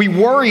 And when we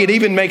worry, it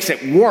even makes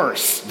it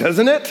worse,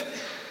 doesn't it?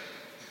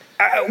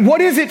 What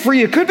is it for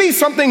you? It could be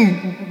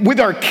something with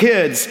our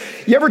kids.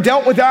 You ever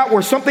dealt with that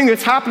where something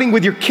that's happening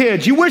with your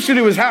kids, you wish that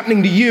it was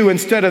happening to you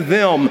instead of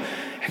them,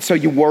 and so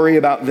you worry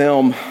about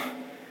them,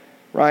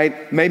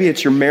 right? Maybe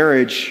it's your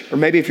marriage, or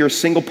maybe if you're a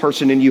single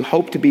person and you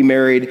hope to be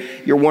married,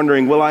 you're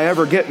wondering, will I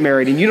ever get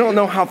married? And you don't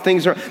know how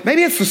things are.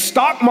 Maybe it's the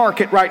stock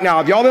market right now.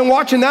 Have y'all been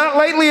watching that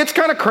lately? It's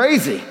kind of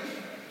crazy.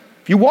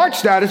 If you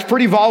watch that, it's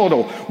pretty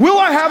volatile. Will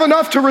I have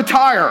enough to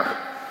retire?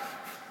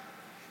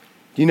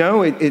 You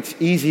know, it's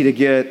easy to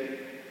get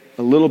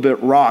a little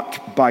bit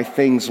rocked by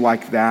things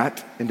like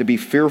that and to be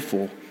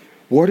fearful.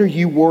 What are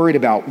you worried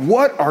about?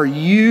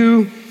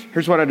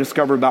 Here's what I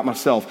discovered about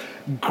myself,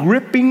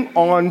 gripping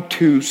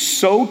onto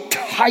so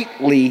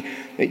tightly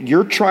that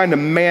you're trying to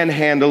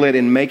manhandle it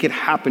and make it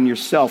happen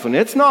yourself. And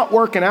it's not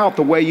working out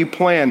the way you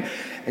plan.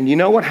 And you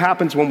know what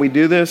happens when we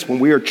do this? When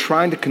we are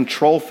trying to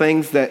control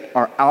things that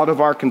are out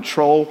of our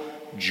control,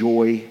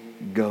 joy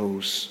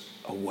goes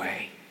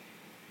away.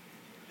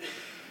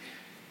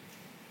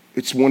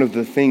 It's one of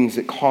the things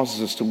that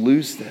causes us to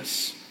lose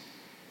this,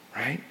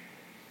 right?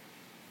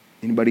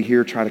 Anybody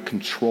here try to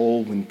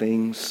control when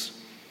things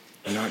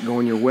are not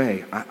going your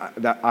way?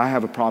 I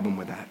have a problem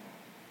with that.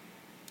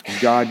 And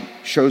God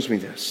shows me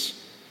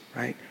this,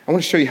 right? I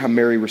want to show you how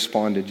Mary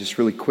responded just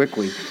really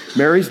quickly.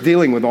 Mary's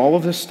dealing with all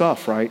of this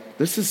stuff, right?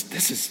 This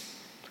is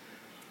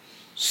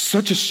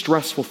such a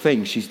stressful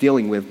thing she's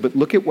dealing with, but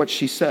look at what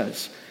she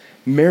says.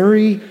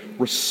 Mary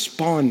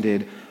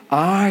responded,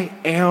 I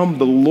am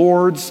the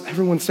Lord's,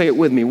 everyone say it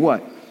with me,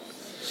 what?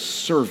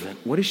 Servant.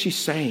 What is she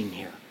saying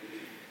here?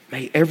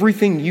 May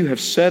everything you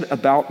have said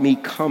about me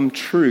come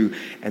true.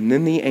 And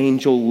then the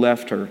angel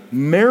left her.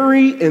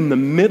 Mary, in the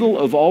middle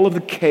of all of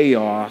the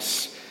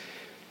chaos,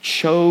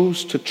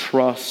 chose to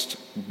trust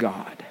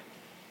God.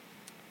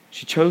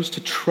 She chose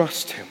to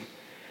trust him,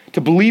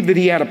 to believe that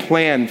he had a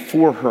plan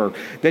for her,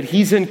 that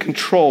he's in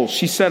control.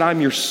 She said, I'm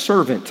your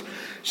servant.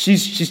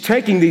 She's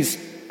taking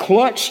these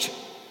clutched,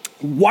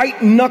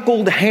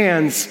 white-knuckled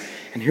hands,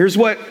 and here's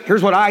what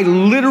I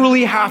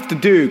literally have to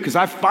do, because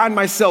I find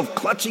myself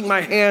clutching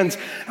my hands.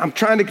 I'm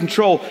trying to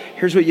control.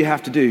 Here's what you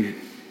have to do.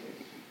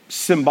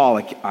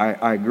 Symbolic.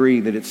 I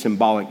agree that it's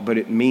symbolic, but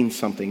it means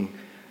something.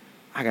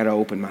 I got to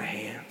open my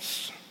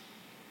hands,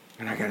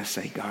 and I got to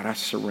say, God, I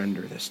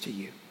surrender this to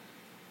you.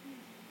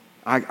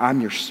 I'm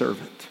your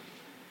servant.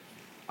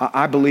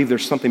 I believe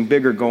there's something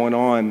bigger going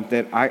on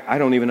that I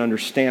don't even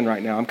understand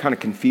right now. I'm kind of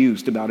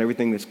confused about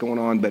everything that's going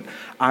on, but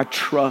I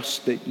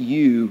trust that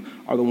you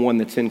are the one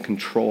that's in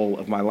control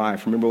of my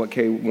life. Remember what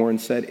Kay Warren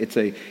said? It's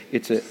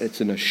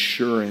an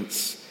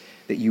assurance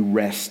that you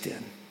rest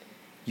in.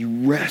 You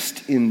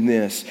rest in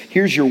this.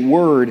 Here's your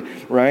word,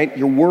 right?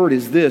 Your word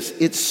is this.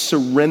 It's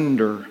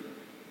surrender.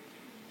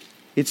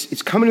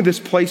 It's coming to this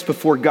place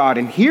before God,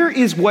 and here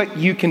is what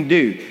you can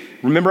do.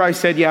 Remember I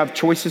said you have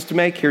choices to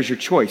make? Here's your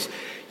choice.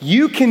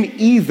 You can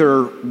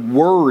either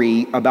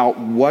worry about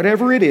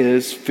whatever it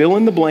is, fill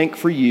in the blank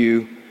for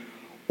you,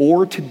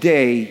 or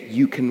today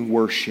you can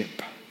worship.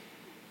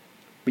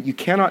 But you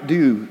cannot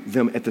do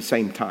them at the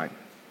same time.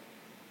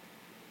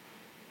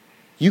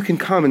 You can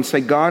come and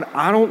say, God,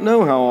 I don't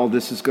know how all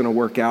this is going to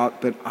work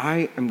out, but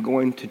I am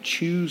going to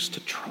choose to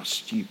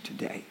trust you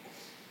today.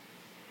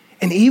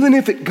 And even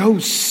if it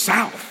goes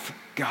south,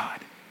 God,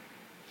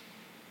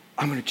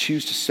 I'm going to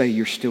choose to say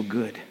you're still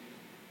good.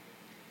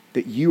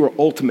 That you are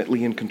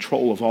ultimately in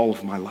control of all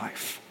of my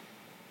life.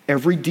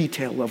 Every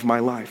detail of my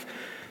life.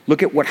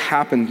 Look at what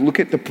happened. Look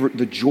at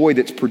the joy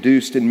that's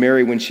produced in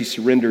Mary when she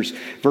surrenders.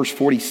 Verse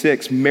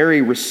 46,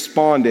 Mary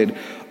responded,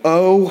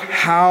 oh,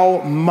 how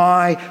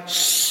my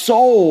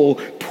soul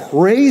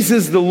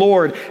praises the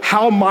Lord.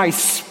 How my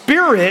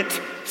spirit,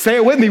 say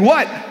it with me,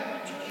 what?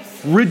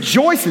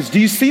 Rejoices. Do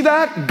you see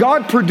that?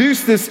 God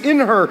produced this in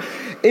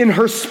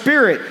her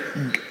spirit.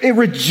 It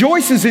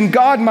rejoices in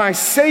God, my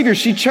Savior.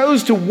 She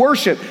chose to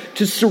worship,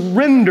 to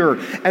surrender.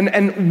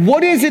 And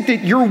what is it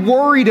that you're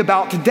worried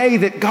about today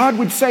that God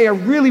would say, I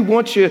really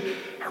want you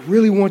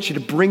to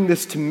bring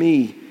this to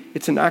me.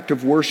 It's an act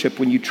of worship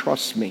when you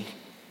trust me.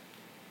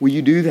 Will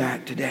you do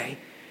that today?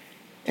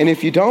 And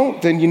if you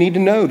don't, then you need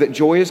to know that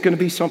joy is going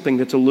to be something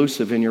that's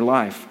elusive in your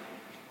life.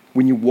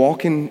 When you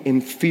walk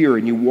in fear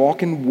and you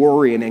walk in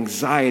worry and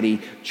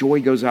anxiety,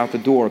 joy goes out the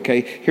door,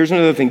 okay? Here's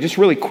another thing, just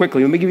really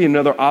quickly. Let me give you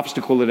another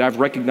obstacle that I've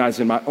recognized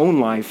in my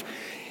own life.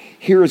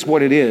 Here is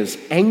what it is,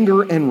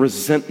 anger and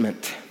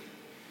resentment.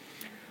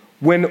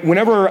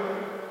 Whenever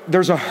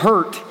there's a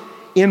hurt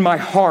in my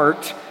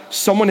heart,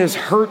 someone has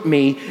hurt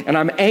me and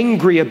I'm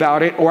angry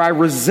about it, or I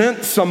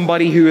resent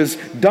somebody who has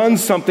done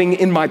something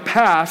in my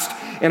past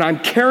and I'm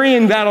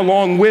carrying that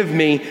along with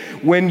me,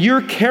 when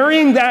you're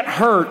carrying that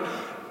hurt,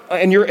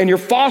 and you're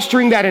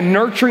fostering that and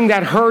nurturing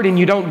that hurt, and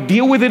you don't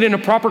deal with it in a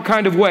proper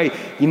kind of way,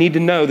 you need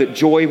to know that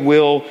joy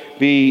will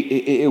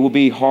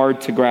be hard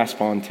to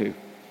grasp onto.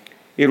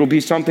 It'll be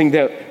something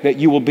that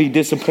you will be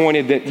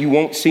disappointed that you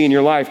won't see in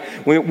your life.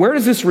 Where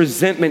does this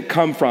resentment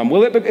come from?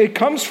 Well, it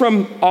comes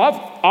from,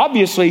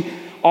 obviously,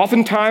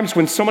 oftentimes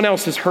when someone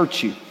else has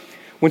hurt you.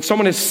 When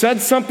someone has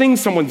said something,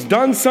 someone's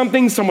done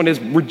something, someone has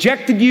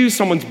rejected you,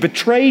 someone's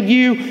betrayed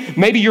you,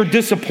 maybe you're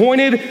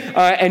disappointed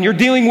and you're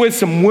dealing with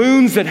some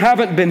wounds that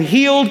haven't been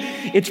healed.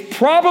 It's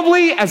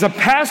probably, as a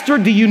pastor,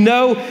 do you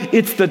know,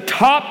 it's the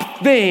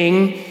top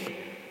thing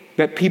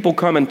that people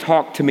come and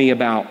talk to me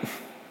about.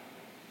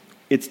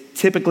 It's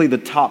typically the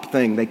top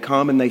thing. They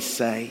come and they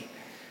say,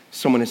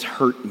 someone has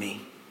hurt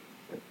me,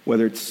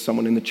 whether it's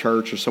someone in the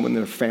church or someone in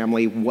their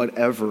family,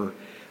 whatever.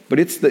 But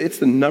it's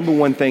the number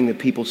one thing that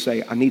people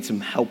say, I need some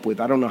help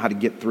with. I don't know how to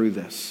get through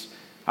this.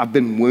 I've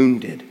been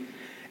wounded.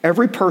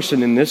 Every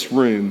person in this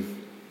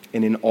room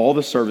and in all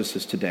the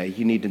services today,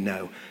 you need to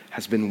know,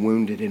 has been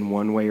wounded in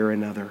one way or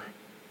another.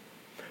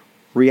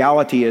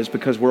 Reality is,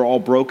 because we're all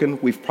broken,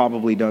 we've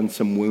probably done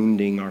some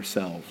wounding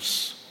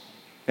ourselves.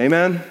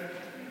 Amen?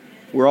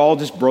 We're all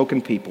just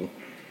broken people.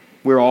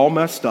 We're all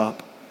messed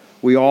up.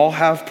 We all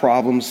have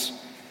problems.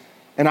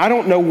 And I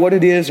don't know what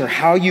it is or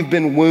how you've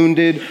been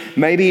wounded.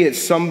 Maybe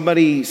it's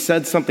somebody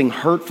said something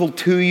hurtful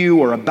to you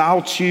or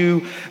about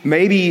you.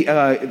 Maybe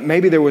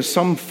there was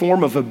some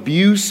form of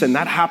abuse, and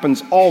that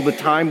happens all the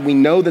time. We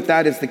know that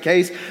that is the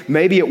case.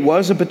 Maybe it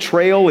was a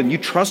betrayal and you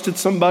trusted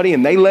somebody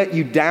and they let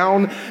you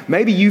down.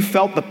 Maybe you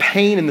felt the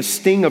pain and the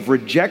sting of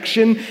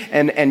rejection,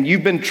 and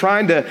you've been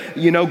trying to,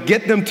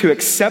 get them to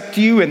accept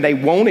you and they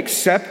won't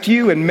accept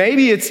you. And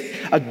maybe it's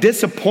a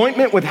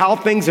disappointment with how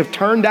things have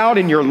turned out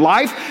in your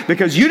life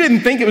because you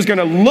didn't think it was going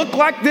to look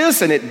like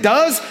this, and it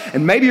does.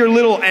 And maybe you're a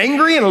little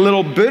angry and a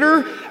little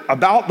bitter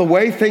about the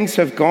way things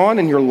have gone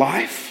in your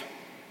life.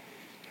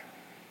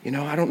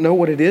 I don't know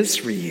what it is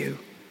for you,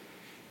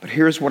 but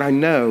here's what I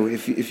know.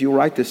 If you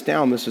write this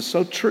down, this is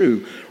so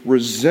true.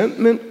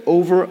 Resentment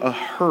over a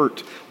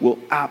hurt will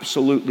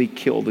absolutely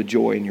kill the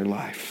joy in your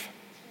life.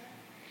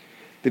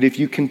 That if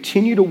you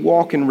continue to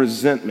walk in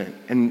resentment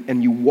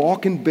and you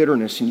walk in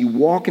bitterness and you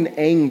walk in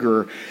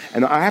anger,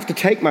 and I have to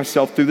take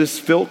myself through this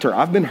filter.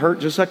 I've been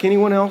hurt just like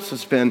anyone else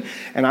has been,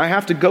 and I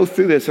have to go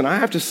through this, and I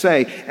have to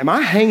say, am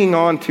I hanging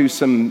on to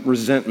some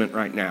resentment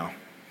right now?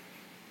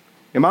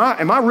 Am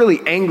I really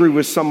angry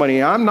with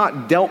somebody? I'm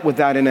not dealt with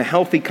that in a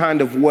healthy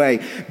kind of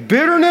way.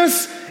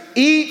 Bitterness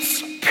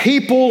eats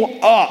people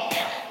up.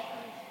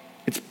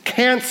 It's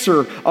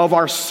cancer of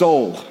our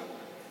soul.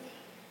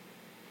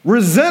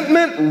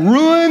 Resentment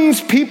ruins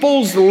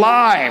people's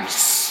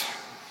lives.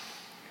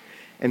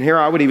 And here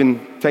I would even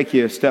take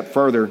you a step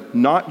further,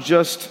 not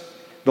just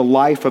the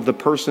life of the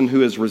person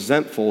who is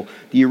resentful.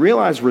 Do you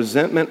realize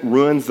resentment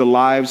ruins the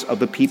lives of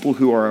the people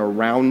who are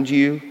around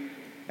you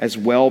as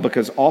well?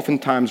 Because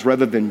oftentimes,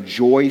 rather than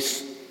joy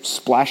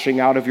splashing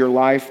out of your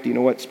life, do you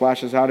know what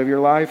splashes out of your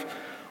life?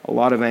 A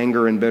lot of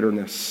anger and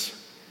bitterness.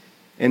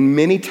 And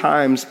many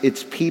times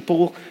it's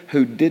people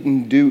who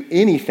didn't do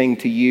anything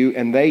to you,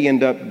 and they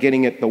end up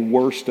getting it the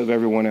worst of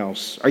everyone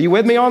else. Are you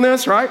with me on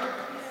this, right?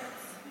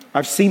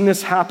 I've seen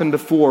this happen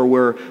before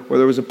where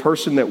there was a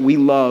person that we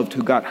loved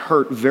who got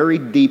hurt very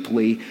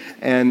deeply,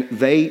 and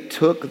they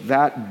took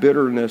that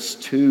bitterness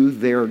to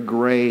their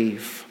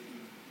grave,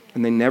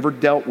 and they never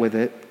dealt with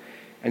it.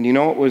 And you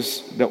know what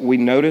was that we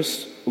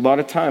noticed? A lot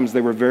of times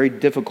they were very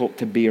difficult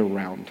to be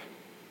around.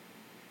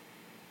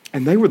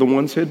 And they were the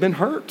ones who had been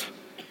hurt.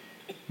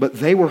 But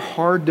they were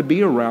hard to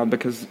be around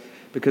because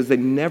they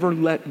never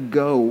let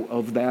go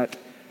of that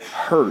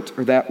hurt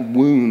or that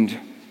wound.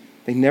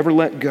 They never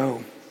let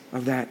go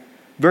of that.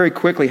 Very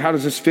quickly, how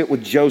does this fit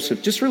with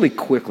Joseph? Just really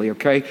quickly,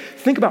 okay?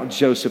 Think about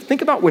Joseph.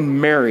 Think about when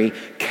Mary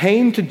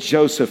came to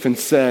Joseph and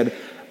said,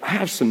 I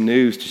have some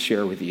news to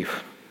share with you.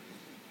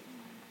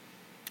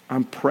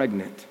 I'm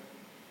pregnant.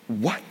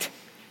 What?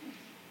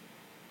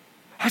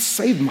 I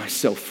saved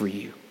myself for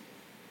you.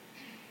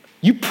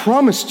 You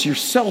promised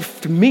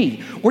yourself to me.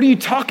 What are you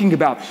talking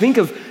about? Think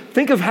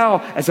of how,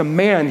 as a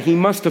man, he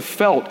must have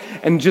felt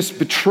and just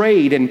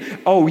betrayed. And,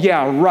 oh,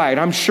 yeah, right,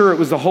 I'm sure it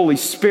was the Holy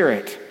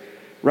Spirit,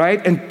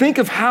 right? And think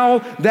of how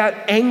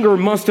that anger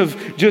must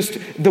have just,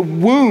 the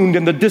wound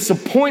and the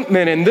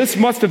disappointment, and this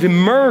must have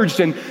emerged.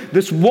 And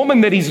this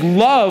woman that he's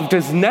loved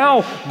is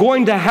now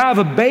going to have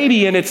a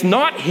baby, and it's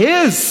not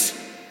his.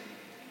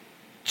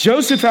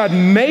 Joseph had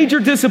major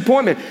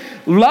disappointment.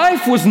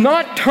 Life was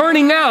not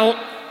turning out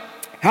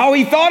how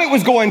he thought it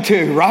was going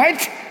to, right?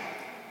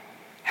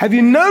 Have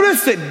you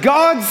noticed that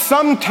God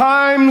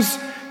sometimes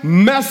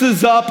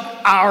messes up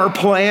our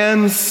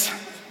plans?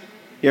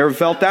 You ever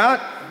felt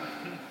that?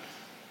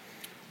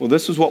 Well,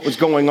 this is what was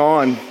going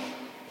on.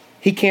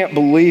 He can't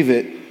believe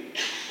it.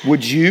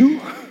 Would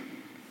you?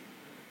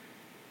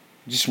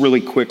 Just really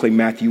quickly,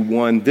 Matthew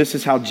 1. This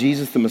is how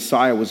Jesus the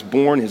Messiah was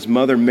born. His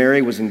mother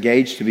Mary was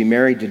engaged to be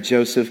married to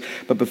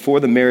Joseph, but before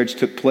the marriage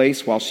took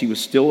place, while she was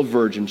still a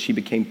virgin, she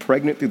became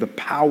pregnant through the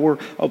power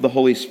of the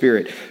Holy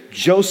Spirit.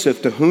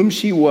 Joseph, to whom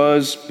she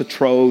was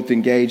betrothed,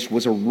 engaged,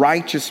 was a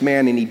righteous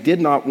man, and he did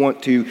not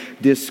want to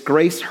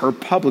disgrace her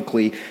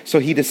publicly, so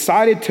he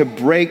decided to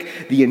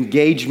break the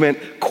engagement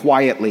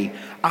quietly.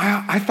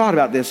 I thought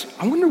about this.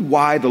 I wonder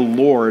why the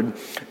Lord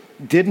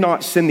did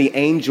not send the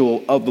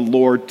angel of the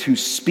Lord to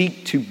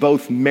speak to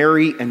both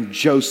Mary and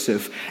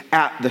Joseph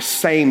at the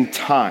same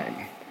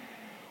time.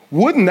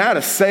 Wouldn't that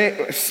have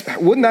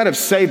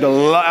saved a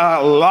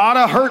lot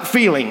of hurt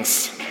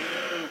feelings?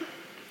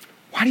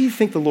 Why do you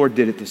think the Lord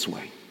did it this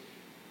way?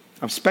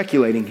 I'm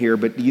speculating here,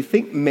 but do you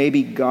think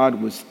maybe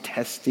God was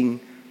testing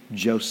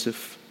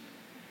Joseph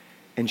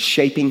and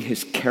shaping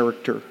his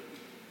character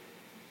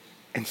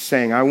and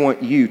saying, I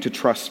want you to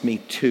trust me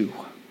too?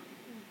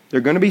 There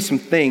are going to be some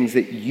things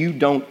that you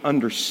don't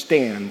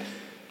understand,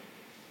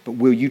 but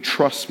will you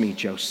trust me,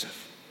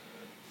 Joseph?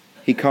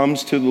 He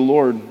comes to the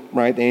Lord,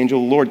 right? The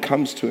angel of the Lord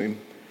comes to him,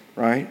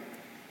 right?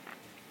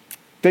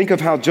 Think of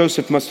how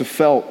Joseph must have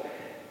felt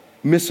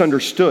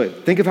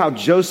misunderstood. Think of how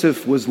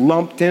Joseph was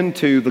lumped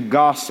into the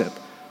gossip.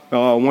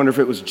 Oh, I wonder if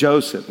it was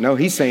Joseph. No,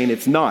 he's saying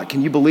it's not.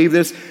 Can you believe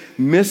this?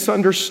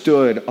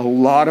 Misunderstood, a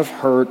lot of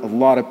hurt, a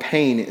lot of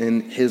pain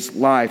in his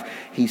life.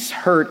 He's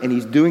hurt and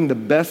he's doing the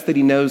best that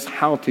he knows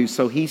how to.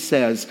 So he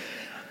says,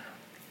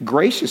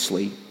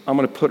 graciously, I'm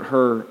going to put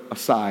her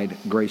aside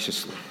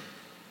graciously.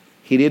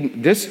 He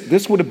didn't,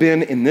 this would have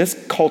been, in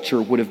this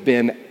culture, would have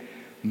been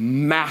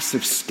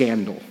massive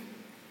scandal,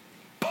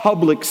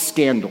 public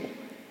scandal. And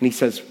he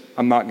says,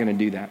 I'm not going to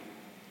do that.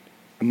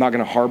 I'm not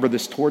going to harbor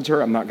this towards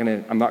her. I'm not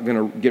going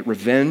to get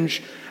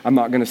revenge. I'm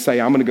not going to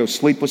say, I'm going to go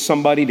sleep with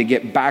somebody to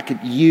get back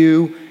at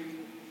you.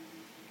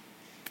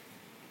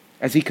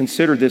 As he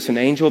considered this, an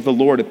angel of the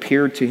Lord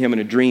appeared to him in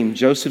a dream.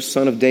 Joseph,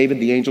 son of David,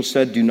 the angel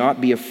said, do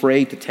not be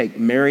afraid to take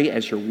Mary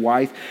as your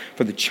wife,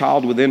 for the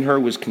child within her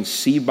was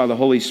conceived by the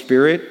Holy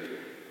Spirit,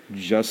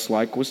 just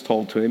like was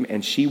told to him,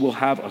 and she will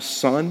have a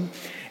son,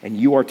 and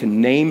you are to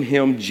name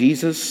him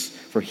Jesus,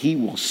 for he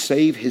will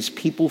save his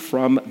people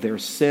from their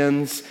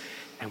sins.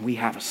 And we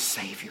have a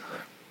Savior.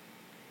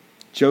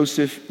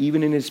 Joseph,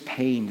 even in his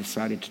pain,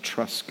 decided to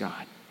trust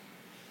God.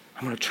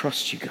 I'm going to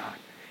trust you, God.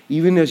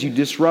 Even as you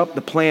disrupt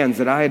the plans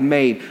that I had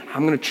made,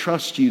 I'm going to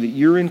trust you that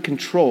you're in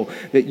control,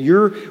 that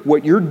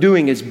what you're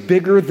doing is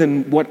bigger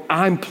than what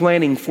I'm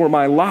planning for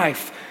my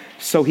life.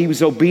 So he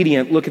was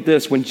obedient. Look at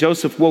this. When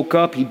Joseph woke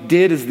up, he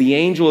did as the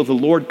angel of the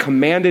Lord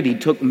commanded. He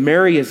took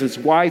Mary as his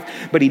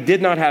wife, but he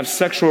did not have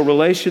sexual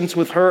relations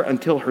with her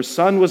until her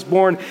son was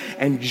born.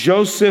 And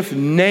Joseph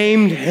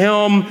named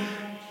him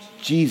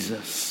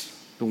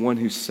Jesus, the one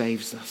who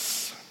saves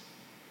us.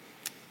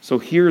 So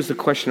here's the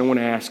question I want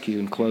to ask you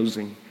in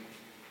closing.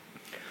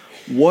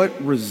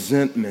 What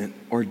resentment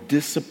or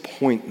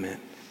disappointment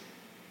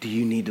do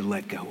you need to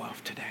let go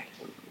of today?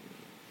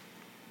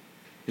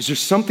 Is there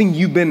something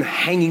you've been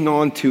hanging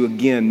on to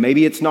again?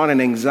 Maybe it's not an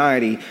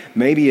anxiety.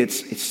 Maybe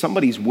it's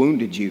somebody's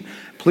wounded you.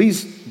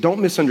 Please don't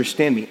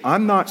misunderstand me.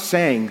 I'm not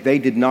saying they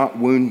did not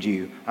wound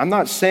you. I'm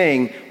not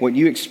saying what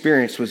you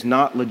experienced was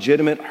not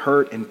legitimate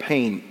hurt and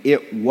pain.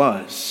 It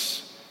was.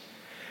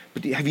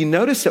 But have you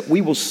noticed that we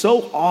will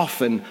so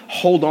often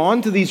hold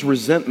on to these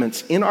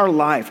resentments in our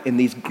life and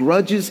these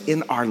grudges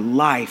in our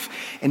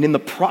life, and in the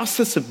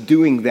process of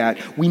doing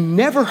that, we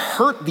never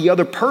hurt the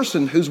other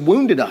person who's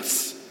wounded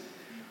us.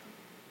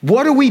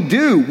 What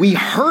do? We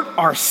hurt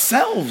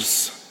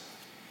ourselves.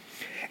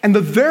 And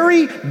the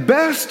very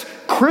best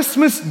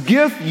Christmas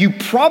gift you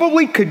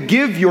probably could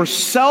give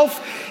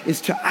yourself is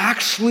to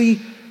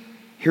actually,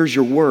 here's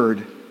your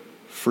word,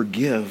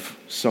 forgive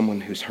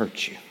someone who's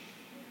hurt you.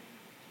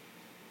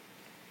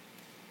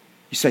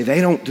 You say,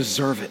 they don't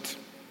deserve it.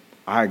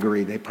 I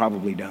agree, they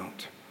probably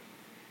don't.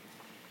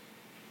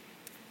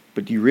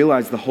 But do you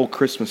realize the whole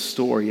Christmas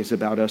story is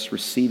about us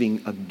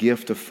receiving a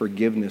gift of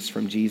forgiveness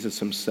from Jesus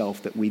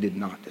himself that we did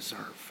not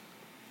deserve?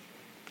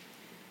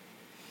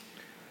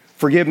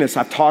 Forgiveness,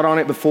 I've taught on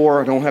it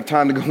before. I don't have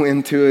time to go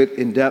into it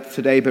in depth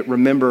today, but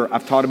remember,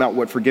 I've taught about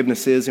what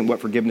forgiveness is and what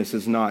forgiveness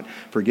is not.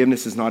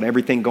 Forgiveness is not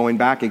everything going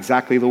back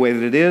exactly the way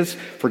that it is.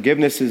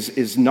 Forgiveness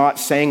is not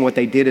saying what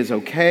they did is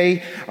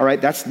okay. All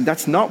right,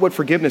 that's not what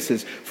forgiveness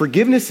is.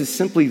 Forgiveness is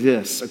simply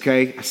this,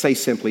 okay? I say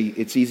simply,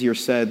 it's easier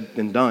said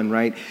than done,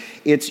 right?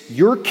 It's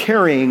you're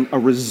carrying a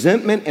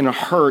resentment and a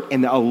hurt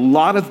and a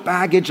lot of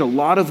baggage, a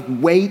lot of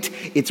weight.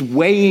 It's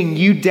weighing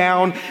you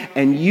down,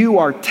 and you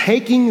are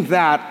taking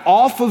that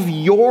off of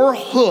your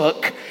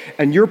hook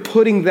and you're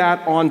putting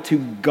that onto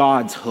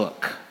God's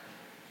hook.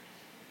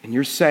 And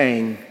you're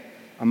saying,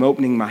 I'm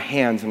opening my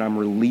hands and I'm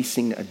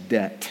releasing a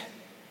debt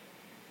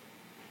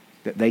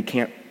that they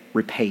can't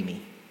repay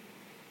me.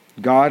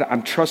 God,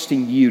 I'm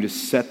trusting you to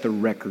set the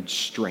record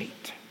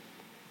straight,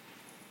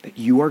 that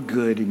you are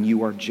good and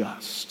you are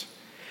just.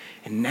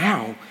 And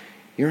now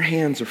your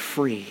hands are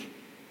free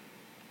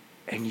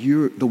and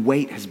the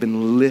weight has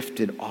been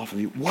lifted off of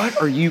you.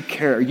 What are you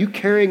carrying? Are you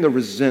carrying a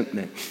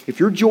resentment? If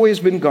your joy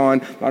has been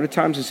gone, a lot of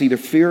times it's either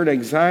fear and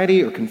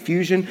anxiety or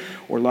confusion,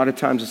 or a lot of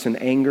times it's an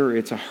anger,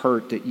 it's a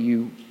hurt that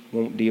you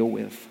won't deal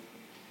with.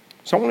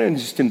 So I want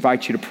to just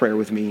invite you to prayer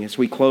with me as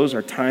we close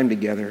our time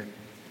together.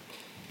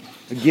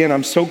 Again,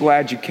 I'm so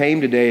glad you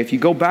came today. If you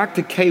go back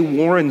to Kay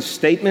Warren's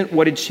statement,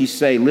 what did she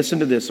say? Listen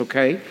to this,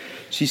 okay?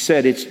 She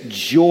said, it's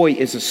joy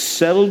is a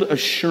settled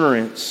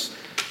assurance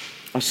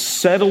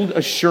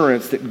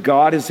that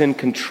God is in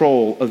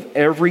control of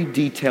every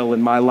detail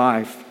in my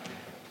life.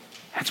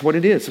 That's what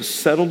it is, a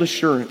settled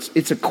assurance.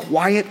 It's a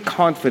quiet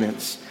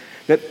confidence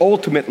that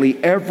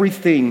ultimately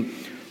everything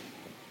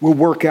will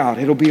work out.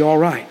 It'll be all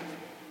right.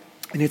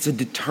 And it's a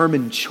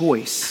determined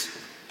choice.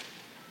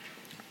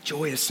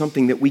 Joy is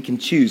something that we can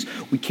choose.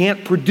 We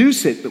can't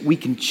produce it, but we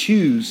can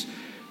choose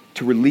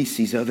to release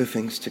these other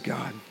things to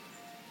God.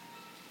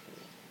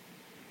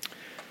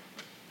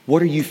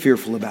 What are you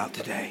fearful about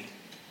today?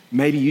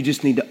 Maybe you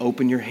just need to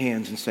open your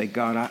hands and say,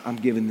 God, I'm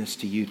giving this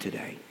to you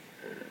today.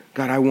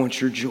 God, I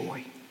want your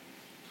joy.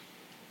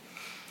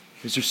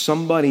 Is there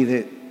somebody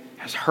that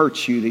has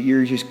hurt you, that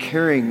you're just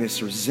carrying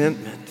this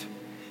resentment?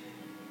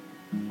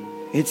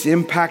 It's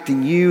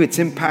impacting you. It's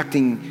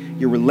impacting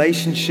your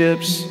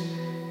relationships.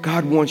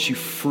 God wants you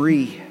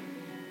free.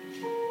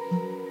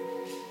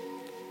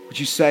 Would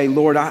you say,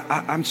 Lord,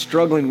 I'm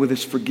struggling with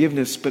this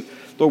forgiveness, but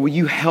Lord, will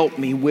you help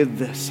me with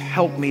this?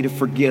 Help me to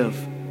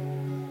forgive.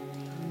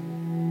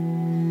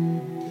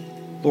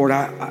 Lord,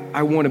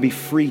 I want to be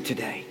free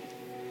today.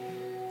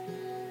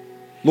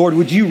 Lord,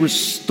 would you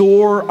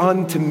restore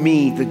unto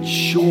me the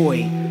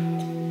joy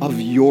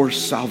of your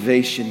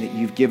salvation that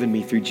you've given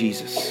me through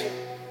Jesus?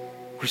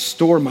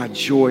 Restore my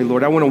joy,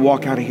 Lord. I want to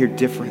walk out of here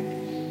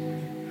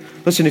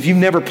different. Listen, if you've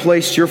never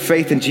placed your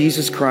faith in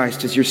Jesus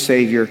Christ as your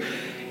Savior,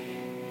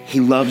 he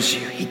loves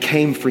you. He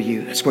came for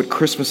you. That's what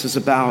Christmas is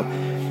about.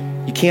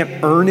 You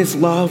can't earn his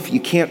love. You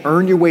can't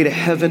earn your way to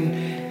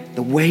heaven.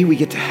 The way we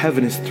get to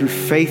heaven is through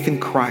faith in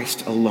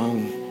Christ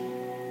alone.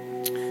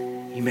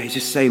 You may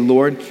just say,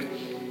 Lord,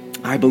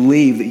 I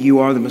believe that you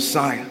are the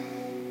Messiah.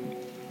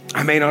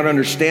 I may not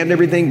understand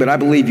everything, but I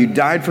believe you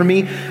died for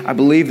me. I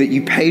believe that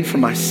you paid for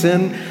my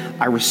sin.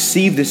 I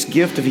receive this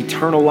gift of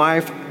eternal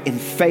life. In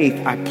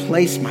faith, I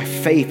place my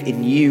faith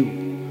in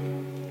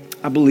you.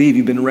 I believe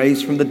you've been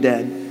raised from the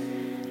dead.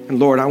 And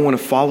Lord, I want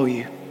to follow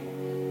you.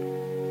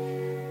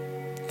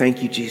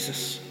 Thank you,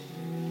 Jesus.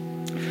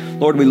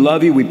 Lord, we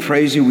love you. We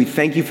praise you. We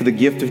thank you for the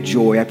gift of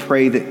joy. I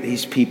pray that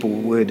these people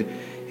would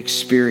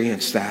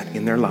experience that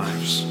in their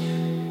lives.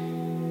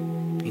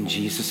 In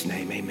Jesus'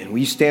 name, amen. Will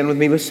you stand with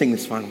me? Let's sing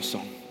this final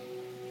song.